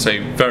 80s and say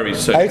very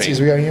soapy. 80s,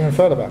 we're going even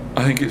further back.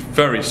 I think it's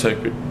very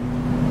soapy.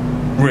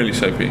 Really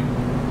soapy.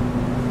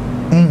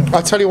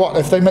 I tell you what,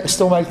 if they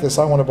still make this,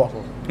 I want a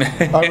bottle.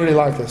 I really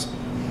like this.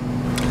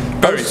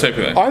 Very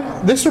soapy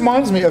though. This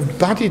reminds me of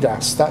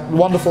Badidas, that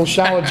wonderful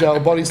shower gel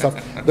body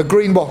stuff. The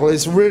green bottle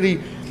is really,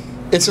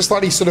 it's a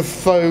slightly sort of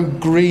faux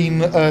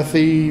green,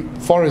 earthy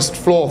forest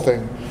floor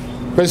thing.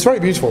 But it's very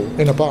beautiful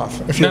in a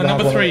bath. Now,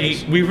 number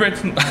 3,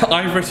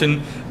 I've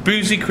written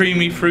boozy,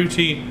 creamy,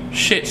 fruity,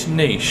 shit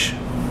niche.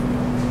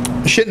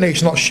 Shit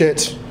niche, not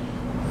shit.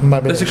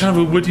 Maybe there's a kind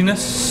of a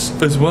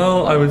woodiness as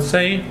well, I would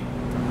say.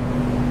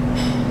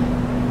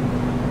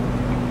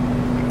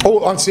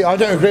 Oh, see, I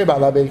don't agree about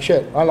that being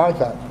shit. I like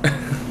that.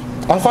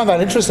 I find that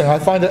interesting. I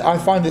find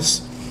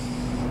this.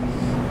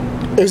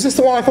 Is this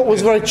the one I thought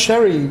was very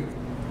cherry?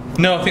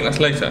 No, I think that's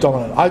later.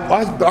 Dominant.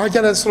 I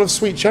get a sort of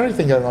sweet cherry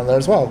thing going on there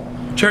as well.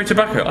 Cherry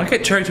tobacco. I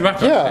get cherry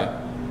tobacco. Yeah.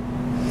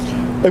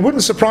 Actually. It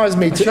wouldn't surprise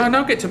me. I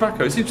now get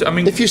tobacco. It seems, I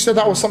mean, if you said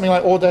that was something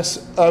like Eau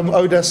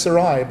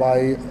Sarai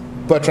by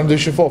Bertrand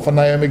Duchefort for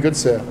Naomi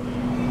Goodsir,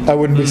 I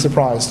wouldn't be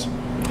surprised.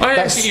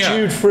 That's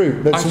stewed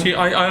fruit. Actually,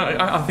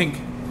 I think.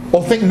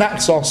 Or think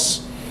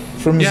Naxos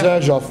from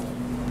Xerjov.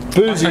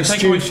 Boozy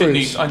stewed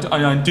fruit.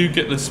 I do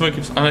get the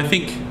smoky, and I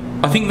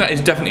think that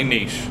is definitely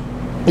niche.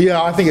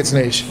 Yeah, I think it's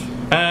niche.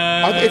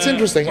 It's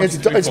interesting.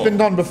 It's been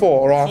done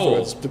before or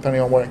afterwards,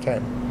 depending on where it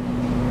came.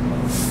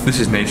 This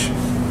is niche,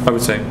 I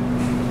would say.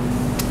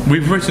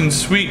 We've written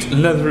sweet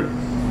leathery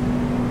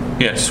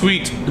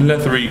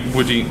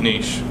woody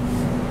niche.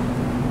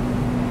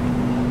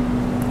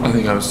 I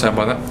think I would stand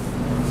by that.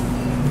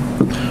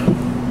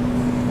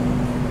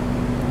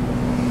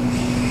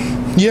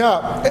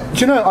 Yeah, do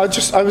you know, I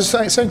was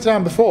saying to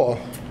Dan before,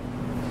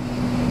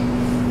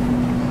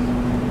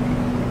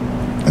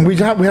 and we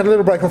had a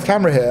little break off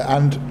camera here,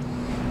 and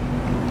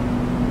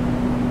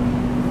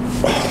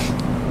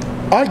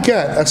I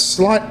get a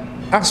slight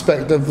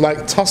aspect of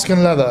like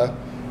Tuscan leather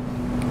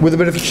with a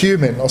bit of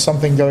cumin or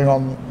something going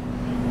on,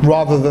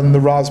 rather than the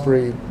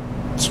raspberry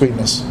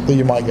sweetness that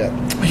you might get.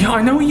 Yeah,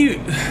 I know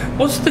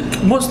what's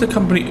the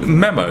company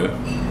Memo?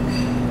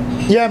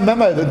 Yeah,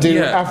 Memo that do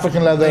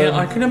African leather. Yeah,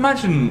 I can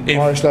imagine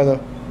Irish leather.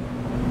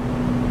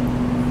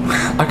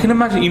 I can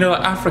imagine,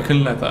 like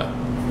African leather.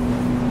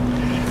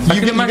 You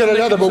get a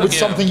leather, but with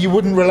something you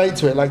wouldn't relate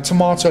to it, like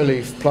tomato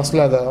leaf plus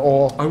leather,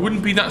 or I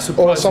wouldn't be that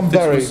surprised if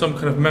this was some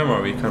kind of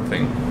memory kind of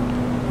thing.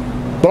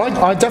 But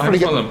I definitely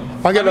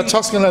get a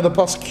Tuscan leather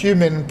plus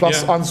cumin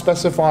plus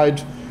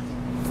unspecified.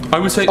 I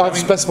would say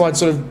unspecified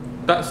sort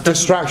of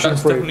distraction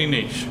fruit. That's definitely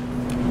niche.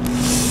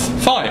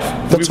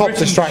 5. The top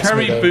distracts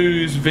cherry me, though.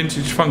 booze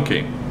vintage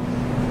funky.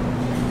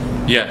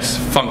 Yes,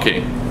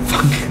 funky.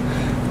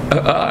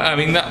 I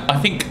mean, I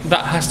think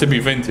that has to be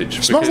vintage.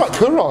 It smells like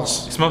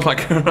Kouros. It smells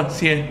like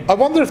Kouros, yeah. I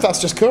wonder if that's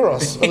just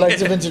Kouros, a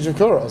later vintage of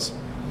Kouros,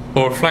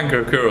 or a flanker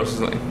of Kouros or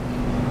something.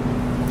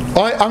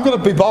 I'm going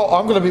to be bold.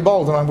 I'm going to be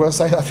bold, and I'm going to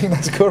say I think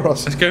that's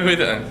Kouros. Let's go with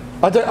it then.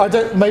 I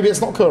don't. Maybe it's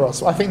not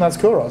Kouros. I think that's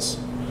Kouros.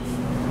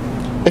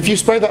 If you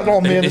spray that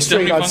on me in the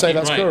street, I'd say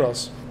that's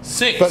Kouros.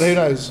 6. But who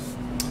knows?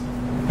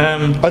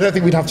 I don't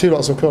think we'd have 2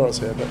 lots of Kouros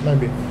here, but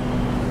maybe.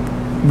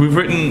 We've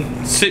written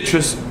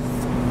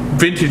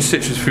vintage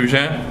citrus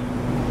fougere.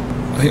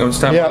 I think I would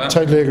stand by that. Yeah,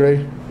 totally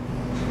agree.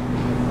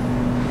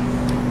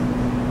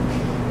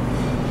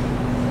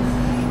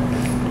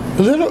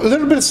 A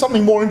little bit of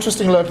something more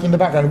interesting lurking in the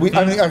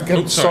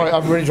background. Sorry,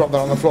 I've really dropped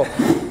that on the floor.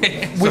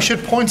 We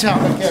should point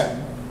out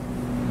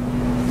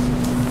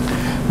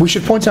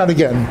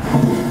again.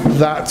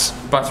 That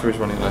battery's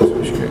running low. So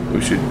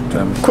we should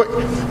quick.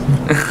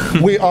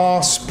 We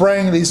are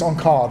spraying these on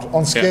card.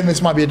 On skin,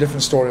 this might be a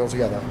different story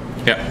altogether.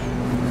 Yeah.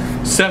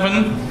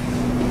 7.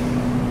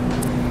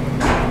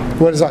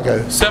 Where does that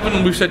go?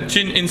 7. We've said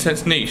gin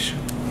incense niche.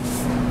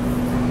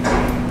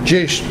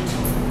 Gish.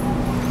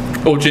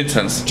 Or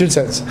ginseng.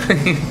 Ginseng.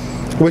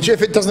 Which,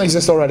 if it doesn't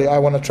exist already, I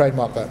want to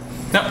trademark that.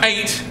 Now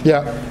 8.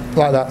 Yeah,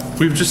 like that.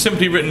 We've just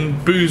simply written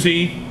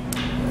boozy,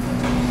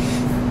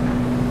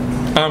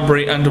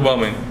 ambery,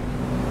 underwhelming.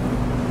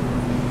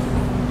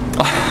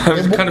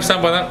 I kind of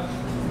stand by that.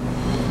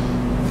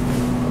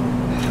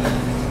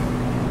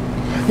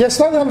 Yeah,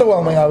 slightly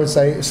underwhelming, I would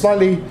say.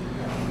 Slightly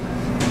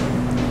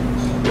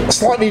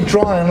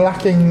dry and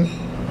lacking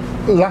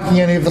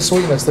any of the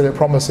sweetness that it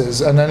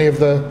promises and any of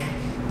the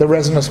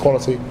resinous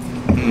quality.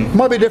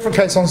 Might be a different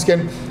case on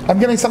skin. I'm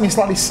getting something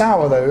slightly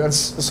sour though, and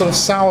sort of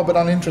sour but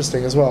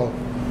uninteresting as well.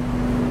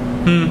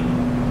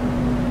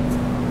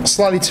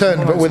 Slightly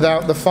turned, but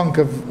without the funk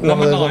of one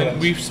Number of those 9,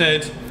 others. we've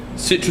said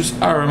citrus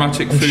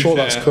aromatic fougere. I'm sure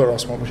that's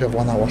Kouros one, whichever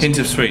one that was. Hint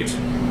of sweet.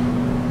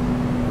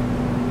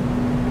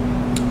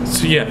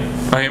 So yeah,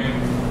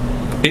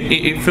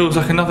 it feels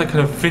like another kind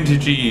of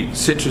vintagey,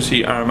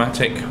 citrusy,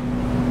 aromatic,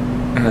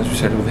 and as we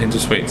said, with a hint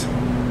of sweet.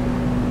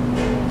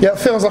 Yeah, it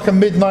feels like a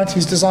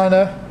mid-90s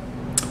designer.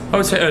 I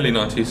would say early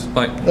 90s,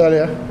 like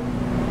Earlier.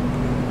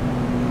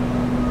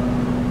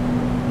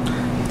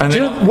 And Do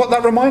you know what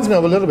that reminds me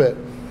of a little bit?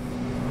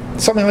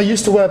 Something I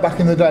used to wear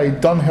back in the day,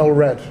 Dunhill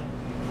Red.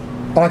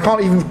 And I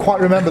can't even quite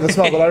remember the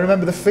smell, but I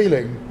remember the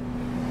feeling.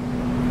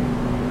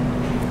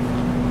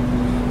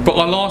 But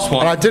our last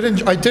one... And I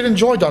did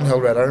enjoy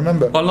Dunhill Red, I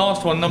remember. Our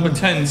last one, number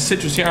 10,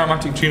 citrusy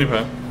aromatic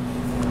juniper.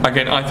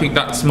 Again, I think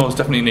that smells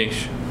definitely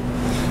niche.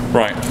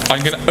 Right,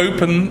 I'm going to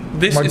open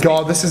this. Oh my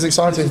God, this is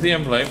exciting. This is the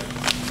envelope.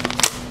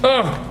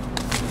 Oh.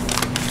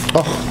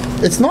 Oh,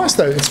 it's nice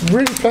though, it's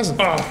really pleasant.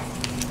 Oh.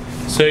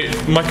 So,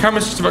 my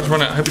camera's just about to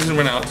run out, I hope it doesn't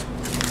run out.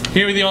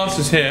 Here are the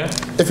answers here.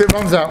 If it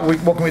runs out,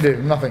 what can we do?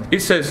 Nothing.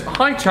 It says,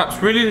 "Hi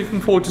chaps, really looking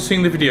forward to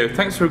seeing the video.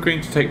 Thanks for agreeing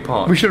to take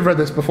part." We should have read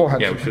this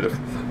beforehand. Yeah, we should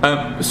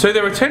have. So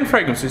there are 10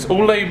 fragrances,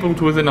 all labelled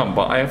with a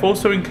number. I have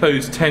also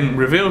enclosed 10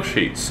 reveal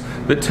sheets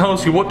that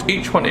tells you what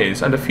each one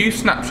is and a few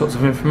snapshots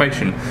of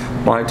information.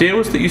 My idea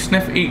was that you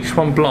sniff each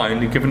one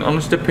blind and give an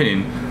honest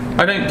opinion.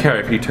 I don't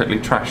care if you totally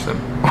trash them.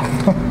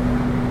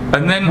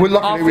 And then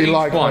after each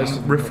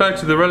one, refer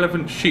to the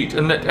relevant sheet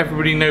and let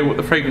everybody know what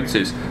the fragrance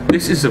is.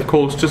 This is, of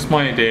course, just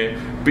my idea,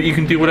 but you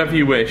can do whatever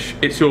you wish.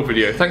 It's your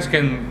video. Thanks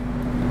again,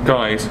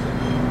 guys.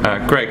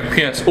 Greg.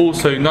 P.S.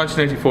 Also,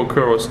 1984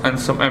 Kouros and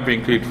some envy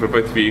included for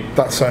both of you.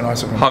 That's so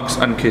nice of him. Hugs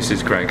and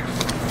kisses, Greg.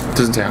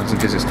 Doesn't say hugs and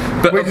kisses.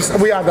 But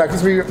we add that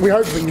because we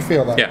hope that you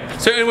feel that. Yeah.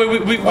 So anyway,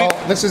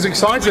 oh, this is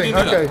exciting.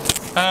 Okay.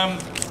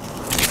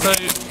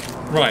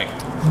 Right.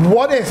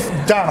 What if,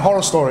 Dan,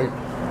 horror story?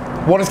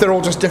 What if they're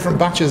all just different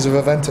batches of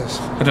Aventus?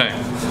 I don't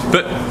know.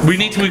 But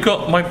we've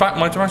got my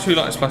dramatically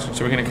light splashing,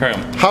 so we're going to carry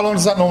on. How long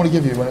does that normally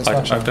give you when it's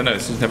flashing? I don't know,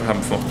 this has never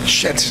happened before.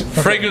 Shit.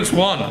 Fragrance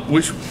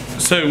 1,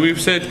 so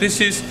we've said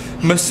this is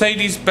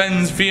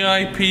Mercedes-Benz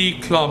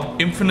VIP Club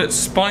Infinite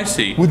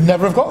Spicy. We'd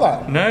never have got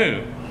that.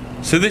 No.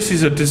 So this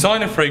is a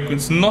designer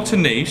fragrance, not a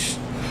niche.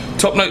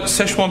 Top notes,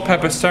 Sichuan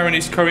pepper, star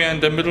anise,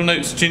 coriander. Middle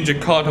notes, ginger,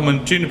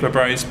 cardamom, juniper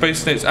berries.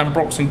 Base notes,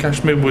 ambroxan,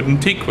 cashmere wood and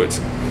teakwood.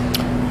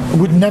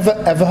 Would never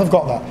ever have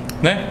got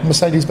that. No.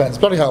 Mercedes-Benz.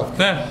 Bloody hell.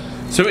 No.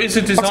 So it's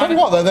a design. I'll tell you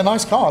what though, they're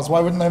nice cars. Why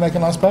wouldn't they make a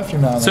nice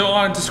perfume now? So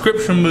our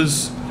description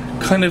was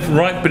kind of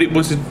right, but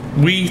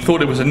we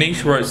thought it was a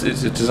niche, whereas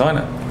it's a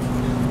designer.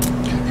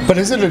 But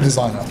is it a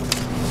designer?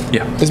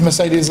 Yeah. Is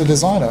Mercedes a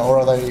designer, or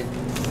are they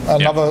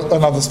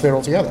another sphere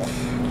altogether?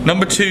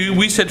 Number 2,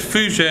 we said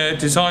fougere,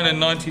 designer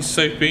 90s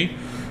soapy.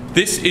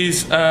 This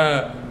is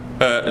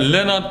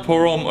Leonard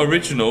Parfum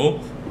original,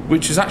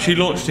 which is actually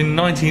launched in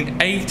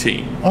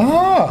 1980.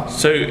 Ah!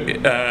 So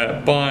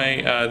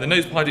the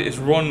nose behind it is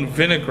Ron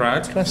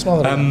Vinograd. Can I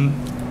smell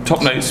that?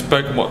 Top notes,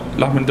 bergamot,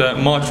 lavender,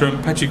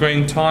 marjoram,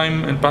 petitgrain,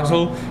 thyme and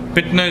basil.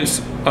 Mid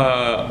notes,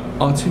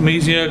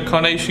 artemisia,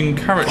 carnation,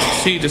 carrot,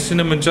 cedar,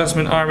 cinnamon,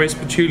 jasmine, iris,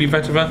 patchouli,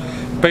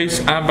 vetiver.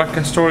 Base, amber,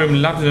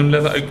 castoreum, ladinum,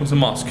 leather, oak moss and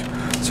musk.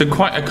 So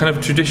quite a kind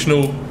of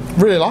traditional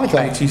really like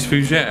that. 80s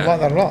fougere. I like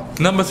that a lot.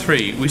 Number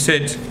 3, we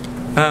said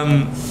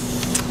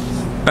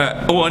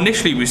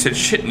initially we said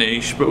shit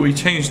niche, but we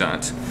changed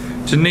that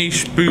to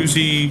niche,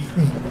 boozy,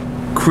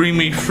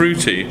 creamy,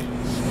 fruity.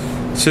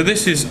 So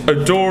this is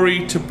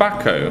Odori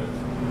tobacco.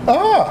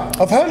 Ah,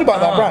 I've heard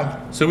about that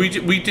brand. So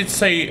we did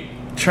say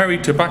cherry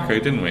tobacco,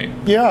 didn't we?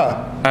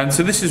 Yeah. And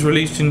so this is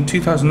released in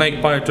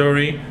 2008 by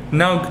Odori,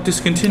 now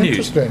discontinued.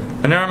 Interesting.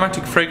 An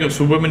aromatic fragrance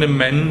for women and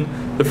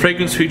men. The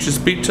fragrance features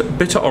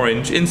bitter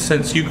orange,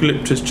 incense,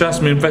 eucalyptus,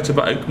 jasmine,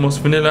 vetiver, oak moss,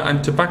 vanilla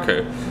and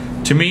tobacco.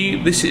 To me,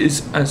 this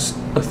is as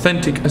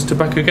authentic as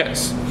tobacco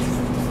gets.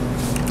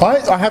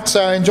 I have to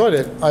say I enjoyed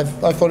it. I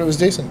thought it was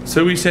decent.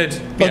 So we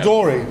said...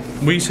 Odori.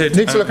 We said...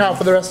 Need to look out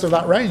for the rest of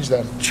that range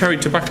then. Cherry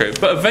tobacco.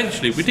 But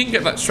eventually, we didn't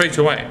get that straight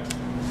away.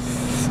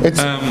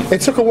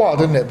 It took a while,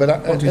 didn't it? But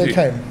it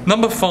came.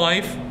 Number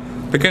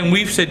 5. Again,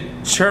 we've said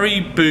cherry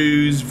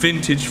booze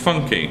vintage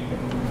funky.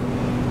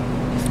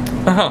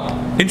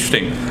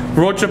 Interesting.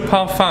 Roja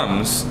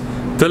Parfums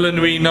de la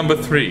Nuit number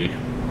 3.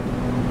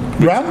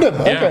 Random,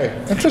 okay,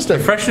 interesting.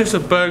 The freshness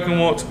of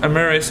bergamot,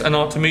 amaris and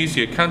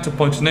artemisia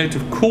counterpoint a note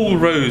of cool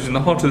rose in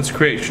the heart of this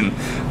creation.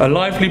 A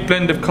lively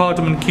blend of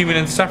cardamom, cumin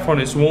and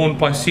saffron is warmed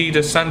by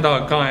cedar,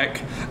 sandal,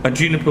 gaiac and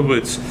juniper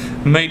woods,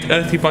 made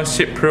earthy by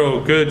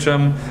cypriol,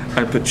 gurjam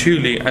and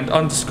patchouli, and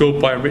underscored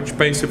by a rich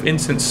base of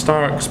incense,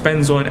 styrax,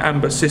 benzoin,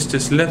 amber,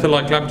 cistus,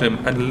 leather-like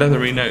labdanum and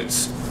leathery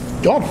notes.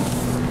 God.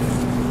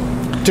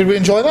 Did we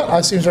enjoy that?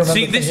 I seem to remember.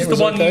 See, this is the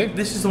one. Okay.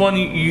 This is the one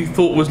you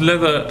thought was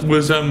leather.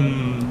 Was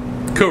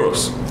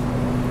Kouros.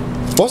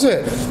 Was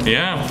it?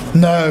 Yeah.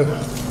 No.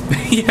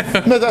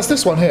 Yeah. No, that's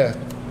this one here.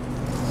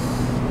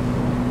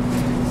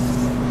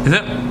 Is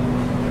it?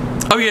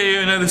 Oh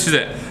yeah, no, this is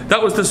it.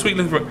 That was the sweet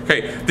leather.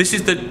 Okay, this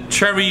is the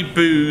cherry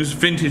booze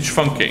vintage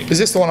funky. Is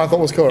this the one I thought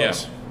was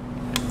Kouros?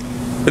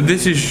 Yeah.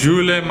 This is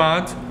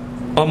Leonard,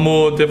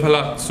 Amour de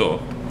Palazzo.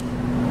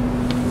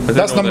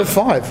 That's number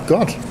 5.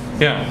 God.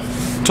 Yeah.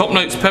 Top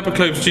notes: pepper,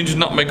 cloves, ginger,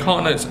 nutmeg.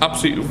 Heart notes: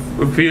 absolute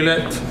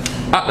violet,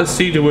 atlas,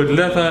 cedarwood,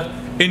 leather,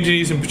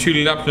 Indonesian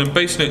patchouli, labdanum.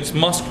 Base notes: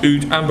 musk,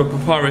 oud, amber,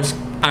 papyrus,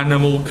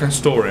 animal,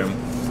 castoreum.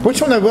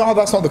 Which one? No, oh,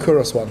 that's not the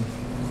Kouros one.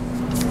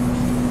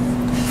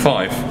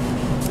 5.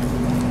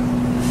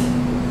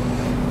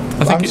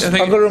 I'm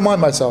going to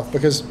remind myself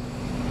because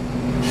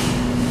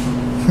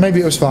maybe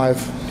it was 5.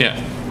 Yeah.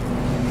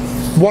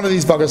 One of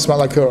these buggers smell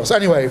like Kouros.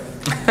 Anyway,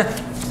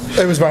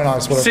 it was very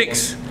nice.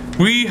 6.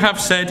 We have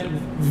said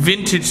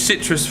vintage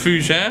citrus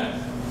fougere.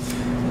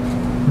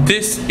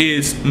 This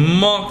is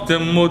Marc de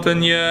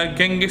Morandiere,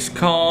 Gengis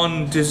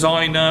Khan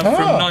designer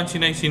from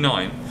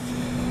 1989.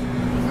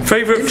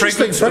 Favourite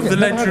fragrance of the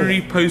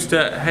legendary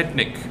poster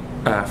Hednik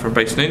from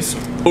base notes.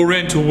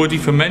 Oriental woody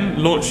for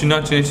men, launched in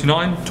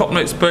 1989. Top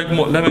notes: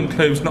 bergamot, lemon,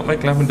 cloves,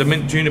 nutmeg, lavender,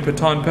 mint, juniper,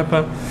 thyme,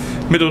 pepper.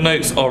 Middle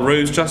notes are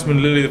rose,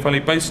 jasmine, lily of the valley.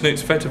 Base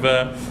notes: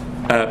 vetiver,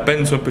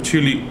 benzoin,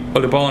 patchouli,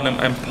 olibanum,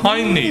 and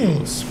pine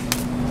needles.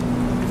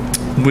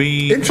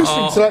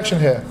 Interesting selection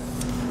here.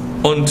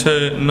 On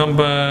to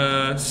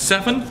number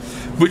 7,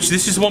 which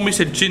this is the one we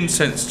said gin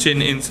incense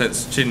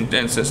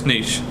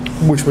niche.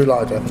 Which we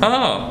liked.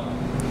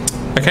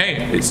 Okay,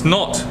 it's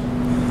not.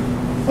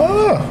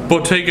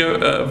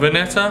 Bottega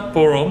Veneta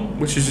Borom,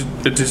 which is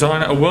a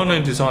designer, a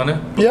well-known designer.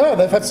 Yeah,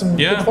 they've had some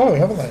good following,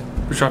 haven't they?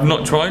 Which I've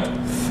not tried.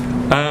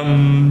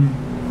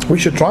 We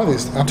should try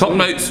these. Absolutely. Top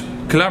notes: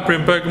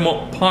 Calabrian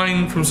bergamot,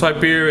 pine from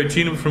Siberia,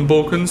 juniper from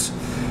Balkans.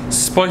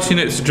 Spicy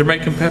notes of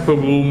Jamaican pepper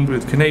warmed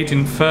with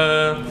Canadian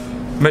fir,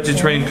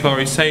 Mediterranean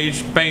clary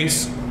sage,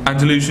 base,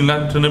 Andalusian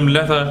lanthanum,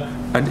 leather,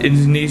 and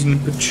Indonesian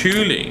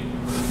patchouli.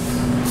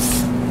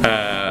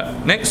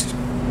 Next.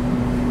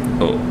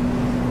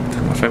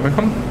 Take my phone back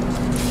on.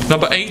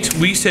 Number 8,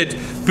 we said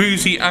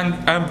boozy and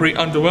ambery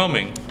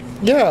underwhelming.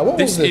 Yeah, what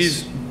was this?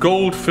 This is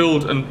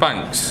Goldfield and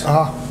Banks.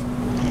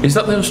 Is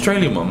that the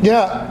Australian one?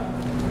 Yeah.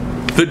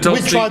 We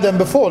tried them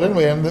before, didn't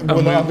we? And we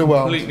were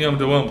underwhelmed. Completely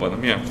underwhelmed by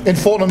them, yeah. In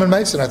Fortnum and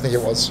Mason, I think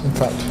it was, in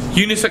fact.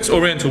 Unisex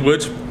Oriental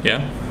wood,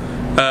 yeah.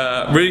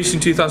 Released in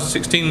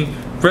 2016,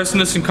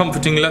 resinous and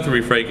comforting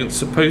leathery fragrance,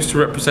 supposed to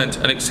represent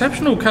an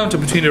exceptional counter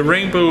between a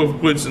rainbow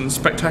of woods and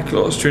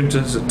spectacular Austrian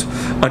desert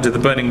under the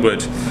burning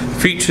wood.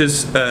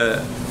 Features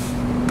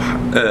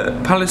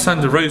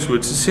palisander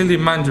rosewood,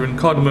 Sicilian mandarin,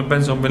 cardamom,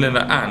 benzoin,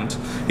 vanilla, and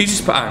you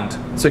just put and,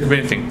 so it could be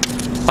anything.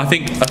 I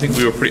think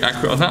we were pretty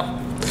accurate on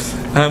that.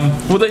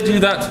 Will they do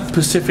that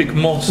Pacific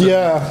moss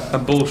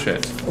and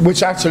bullshit?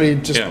 Which actually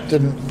just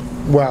didn't.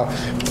 Wow.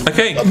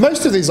 Okay.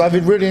 Most of these I've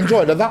really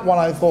enjoyed, and that one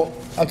I thought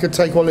I could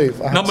take or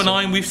leave. Number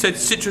 9, we've said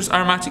citrus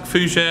aromatic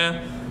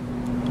fougere,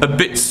 a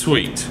bit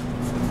sweet,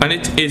 and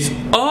it is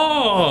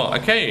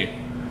okay.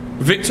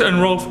 Victor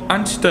and Rolf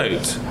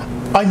Antidote.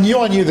 I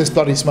knew this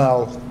bloody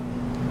smell.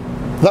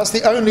 That's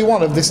the only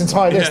one of this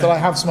entire list that I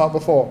have smelled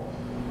before.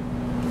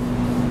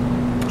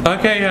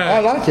 Okay, yeah. I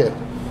like it.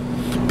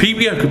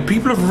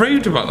 People have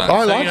raved about that.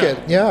 I like it,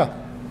 yeah.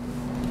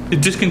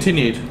 It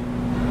discontinued.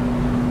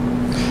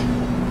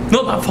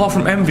 Not that far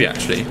from Envy,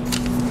 actually.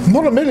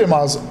 Not a million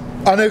miles.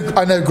 I know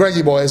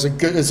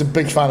Greggieboy is a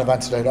big fan of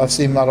Antidote. I've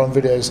seen that on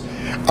videos.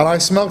 And I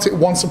smelt it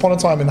once upon a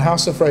time in the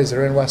House of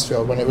Fraser in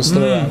Westfield when it was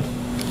still around.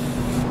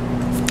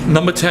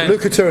 Number 10.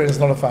 Luca Turin is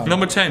not a fan.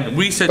 Number 10.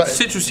 We said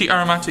citrusy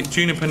aromatic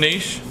juniper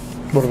niche.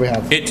 What do we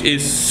have? It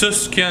is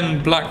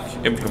Sichuan black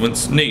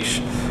influence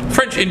niche.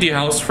 French indie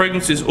house,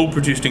 fragrances all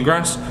produced in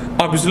grass.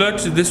 I was alerted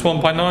to this one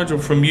by Nigel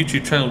from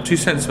YouTube channel 2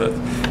 Cents Worth.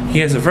 He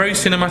has a very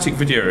cinematic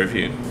video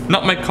review.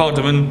 Nutmeg,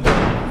 cardamom,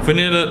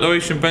 vanilla,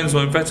 Laotian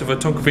benzoin, vetiver,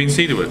 tonka bean,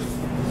 cedarwood.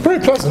 Very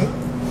pleasant.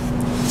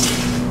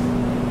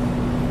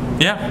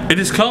 Yeah, it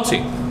is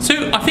classy.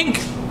 So I think,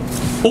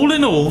 all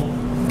in all,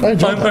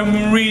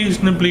 I'm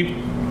reasonably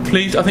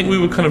pleased. I think we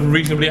were kind of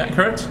reasonably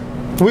accurate.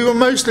 We were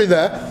mostly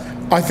there.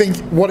 I think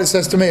what it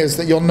says to me is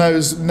that your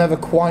nose never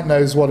quite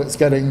knows what it's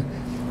getting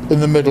in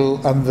the middle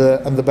and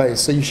the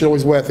base, so you should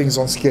always wear things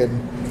on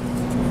skin.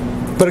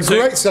 But a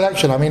great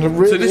selection. I mean,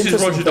 really. So this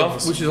is Roja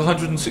Duff, which is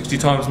 160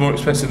 times more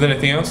expensive than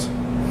anything else.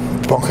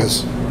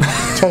 Bonkers.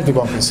 Totally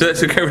bonkers. So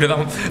let's go rid of that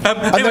one.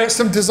 And there are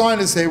some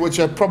designers here which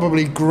are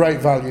probably great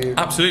value.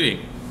 Absolutely.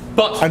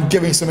 and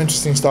giving some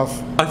interesting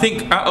stuff. I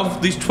think out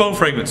of these 12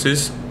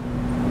 fragrances,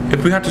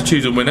 if we had to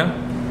choose a winner,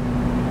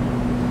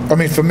 I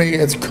mean, for me,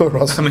 it's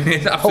Kouros. I mean,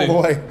 it's all the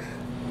way.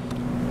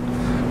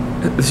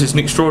 This is an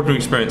extraordinary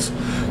experience.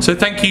 So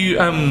thank you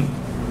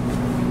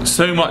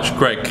so much,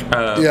 Greg.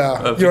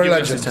 You're a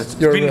legend.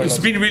 It's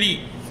been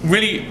really,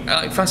 really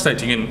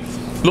fascinating, and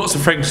lots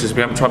of fragrances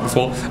we haven't tried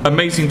before.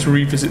 Amazing to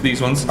revisit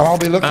these ones. And I'll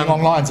be looking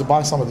online to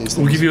buy some of these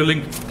things. We'll give you a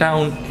link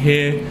down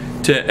here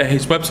to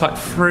his website,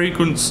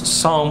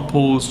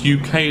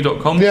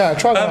 fragrancesamplesuk.com. Yeah,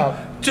 try that out.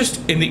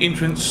 Just in the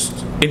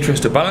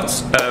interest of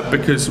balance,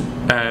 because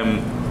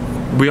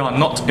we are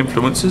not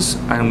influencers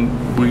and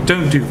we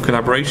don't do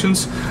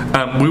collaborations.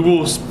 We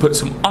will put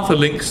some other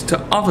links to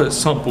other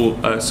sample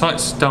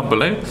sites down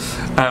below.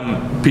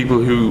 People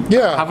who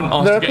haven't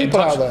asked to get in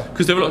touch,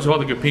 because there are lots of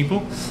other good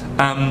people.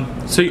 And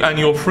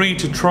you're free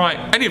to try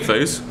any of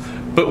those.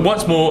 But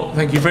once more,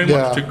 thank you very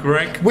much to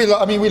Greg. We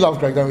love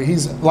Greg, don't we?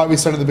 He's, like we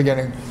said at the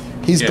beginning,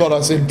 he's got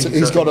us into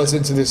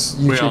this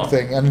YouTube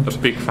thing, and a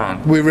big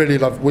fan. We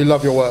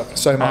love your work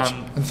so much,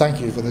 and thank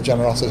you for the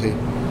generosity.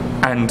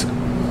 And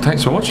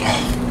thanks for watching.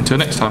 Until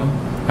next time,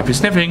 happy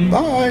sniffing.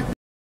 Bye.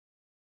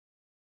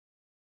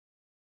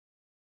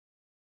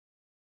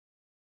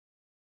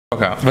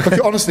 Okay,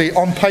 honestly,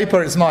 on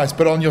paper it's nice,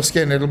 but on your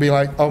skin it'll be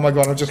like, oh my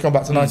god, I've just gone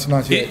back to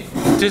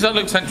 1998. Does that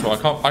look central?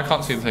 I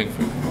can't see the thing.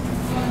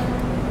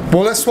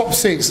 Well, let's swap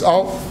seats.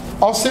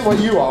 I'll sit where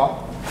you are.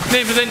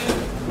 No, but then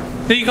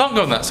you can't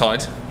go on that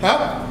side.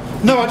 Huh?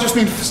 No, I just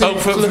mean for seeing.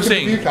 For look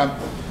seeing. At the view cam.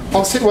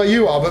 I'll sit where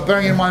you are, but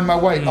bearing in mind my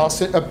weight, I'll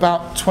sit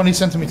about 20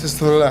 centimeters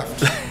to the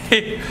left.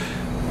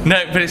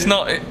 No, but it's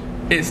not.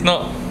 It's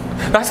not.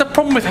 That's a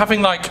problem with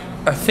having like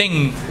a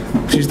thing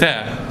which is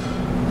there.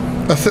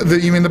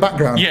 You mean the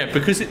background? Yeah,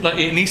 because it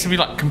needs to be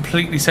like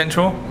completely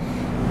central.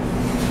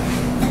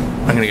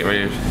 I'm gonna get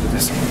rid of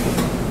this,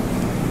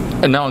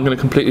 and now I'm gonna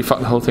completely fuck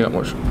the whole thing up.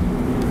 Watch.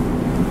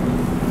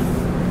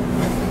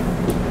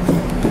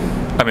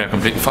 I mean, I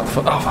completely fucked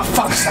the. Oh, for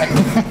fuck's sake!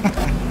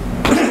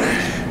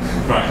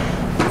 Right.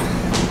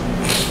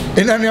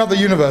 In any other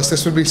universe,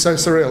 this would be so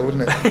surreal,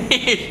 wouldn't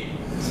it?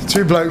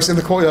 Two blokes in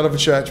the courtyard of a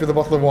church with a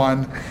bottle of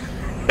wine,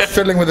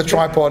 fiddling with a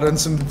tripod and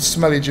some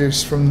smelly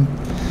juice from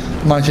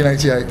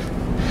 1988.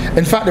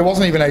 In fact, it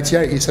wasn't even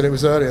 88, he said it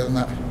was earlier than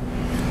that.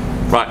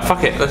 Right,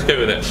 fuck it, let's go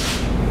with it.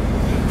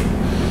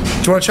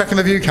 Do you want to check in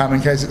the view cam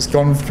in case it's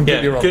gone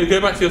completely wrong?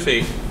 Go back to your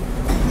seat.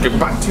 Go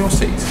back to your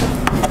seat.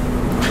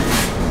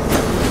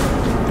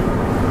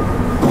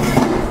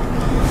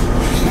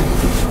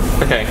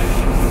 Okay.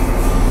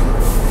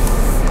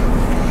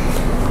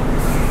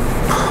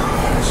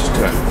 Let's just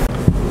do it.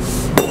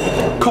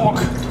 Cock!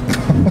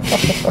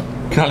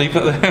 Can I leave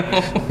it there?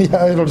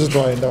 Yeah, it'll just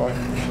dry in, don't worry.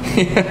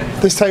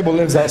 This table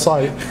lives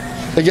outside.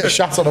 They get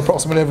shat on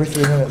approximately every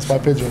 3 minutes by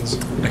pigeons.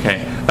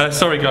 Okay.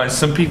 Sorry guys,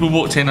 some people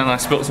walked in and I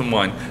spilt some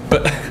wine.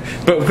 But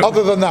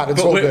other than that,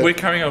 it's all good. We're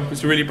carrying on.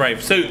 It's really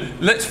brave. So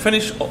let's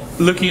finish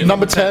looking at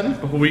number 10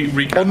 before we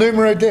recap. Or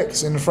numero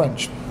dix in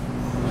French.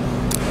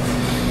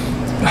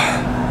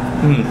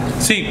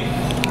 See,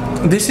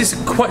 this is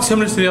quite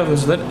similar to the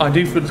others. That I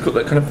do feel it's got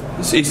that kind of,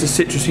 it's a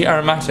citrusy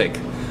aromatic.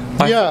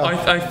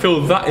 I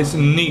feel that is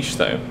niche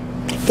though.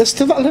 There's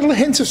still that little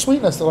hint of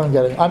sweetness that I'm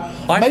getting.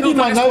 Maybe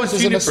my nose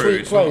is in a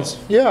sweet place.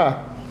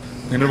 Yeah.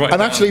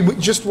 And actually,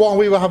 just while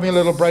we were having a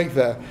little break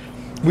there,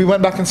 we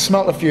went back and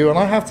smelt a few, and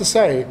I have to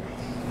say,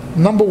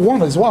 number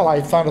 1 as well,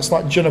 I found a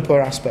slight juniper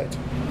aspect.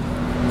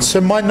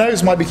 So my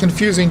nose might be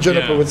confusing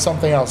juniper with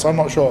something else. I'm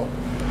not sure.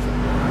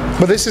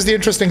 But this is the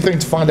interesting thing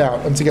to find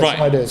out and to get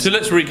some ideas. So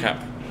let's recap.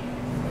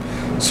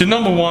 So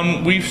number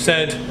 1, we've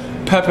said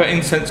pepper,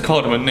 incense,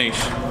 cardamom,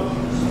 niche.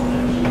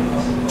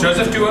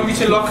 Joseph, do you want me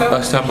to lock up?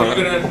 Is that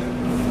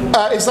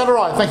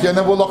alright? Thank you. And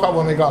then we'll lock up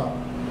when we're gone.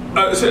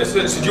 So do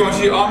you want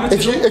to do armor?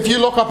 If you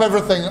lock up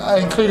everything,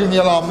 including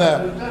the alarm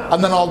there,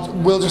 and then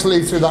we'll just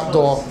leave through that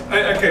door.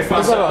 Okay,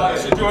 fine. Is that alright?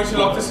 So do you want to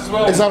lock this as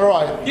well? Is that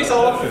alright? Yes,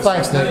 I'll lock this.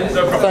 Thanks, Nick.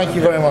 No problem. Thank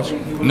you very much.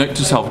 Note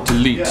to self: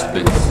 delete this.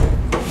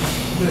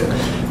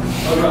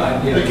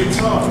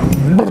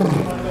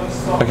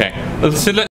 Okay. So let's.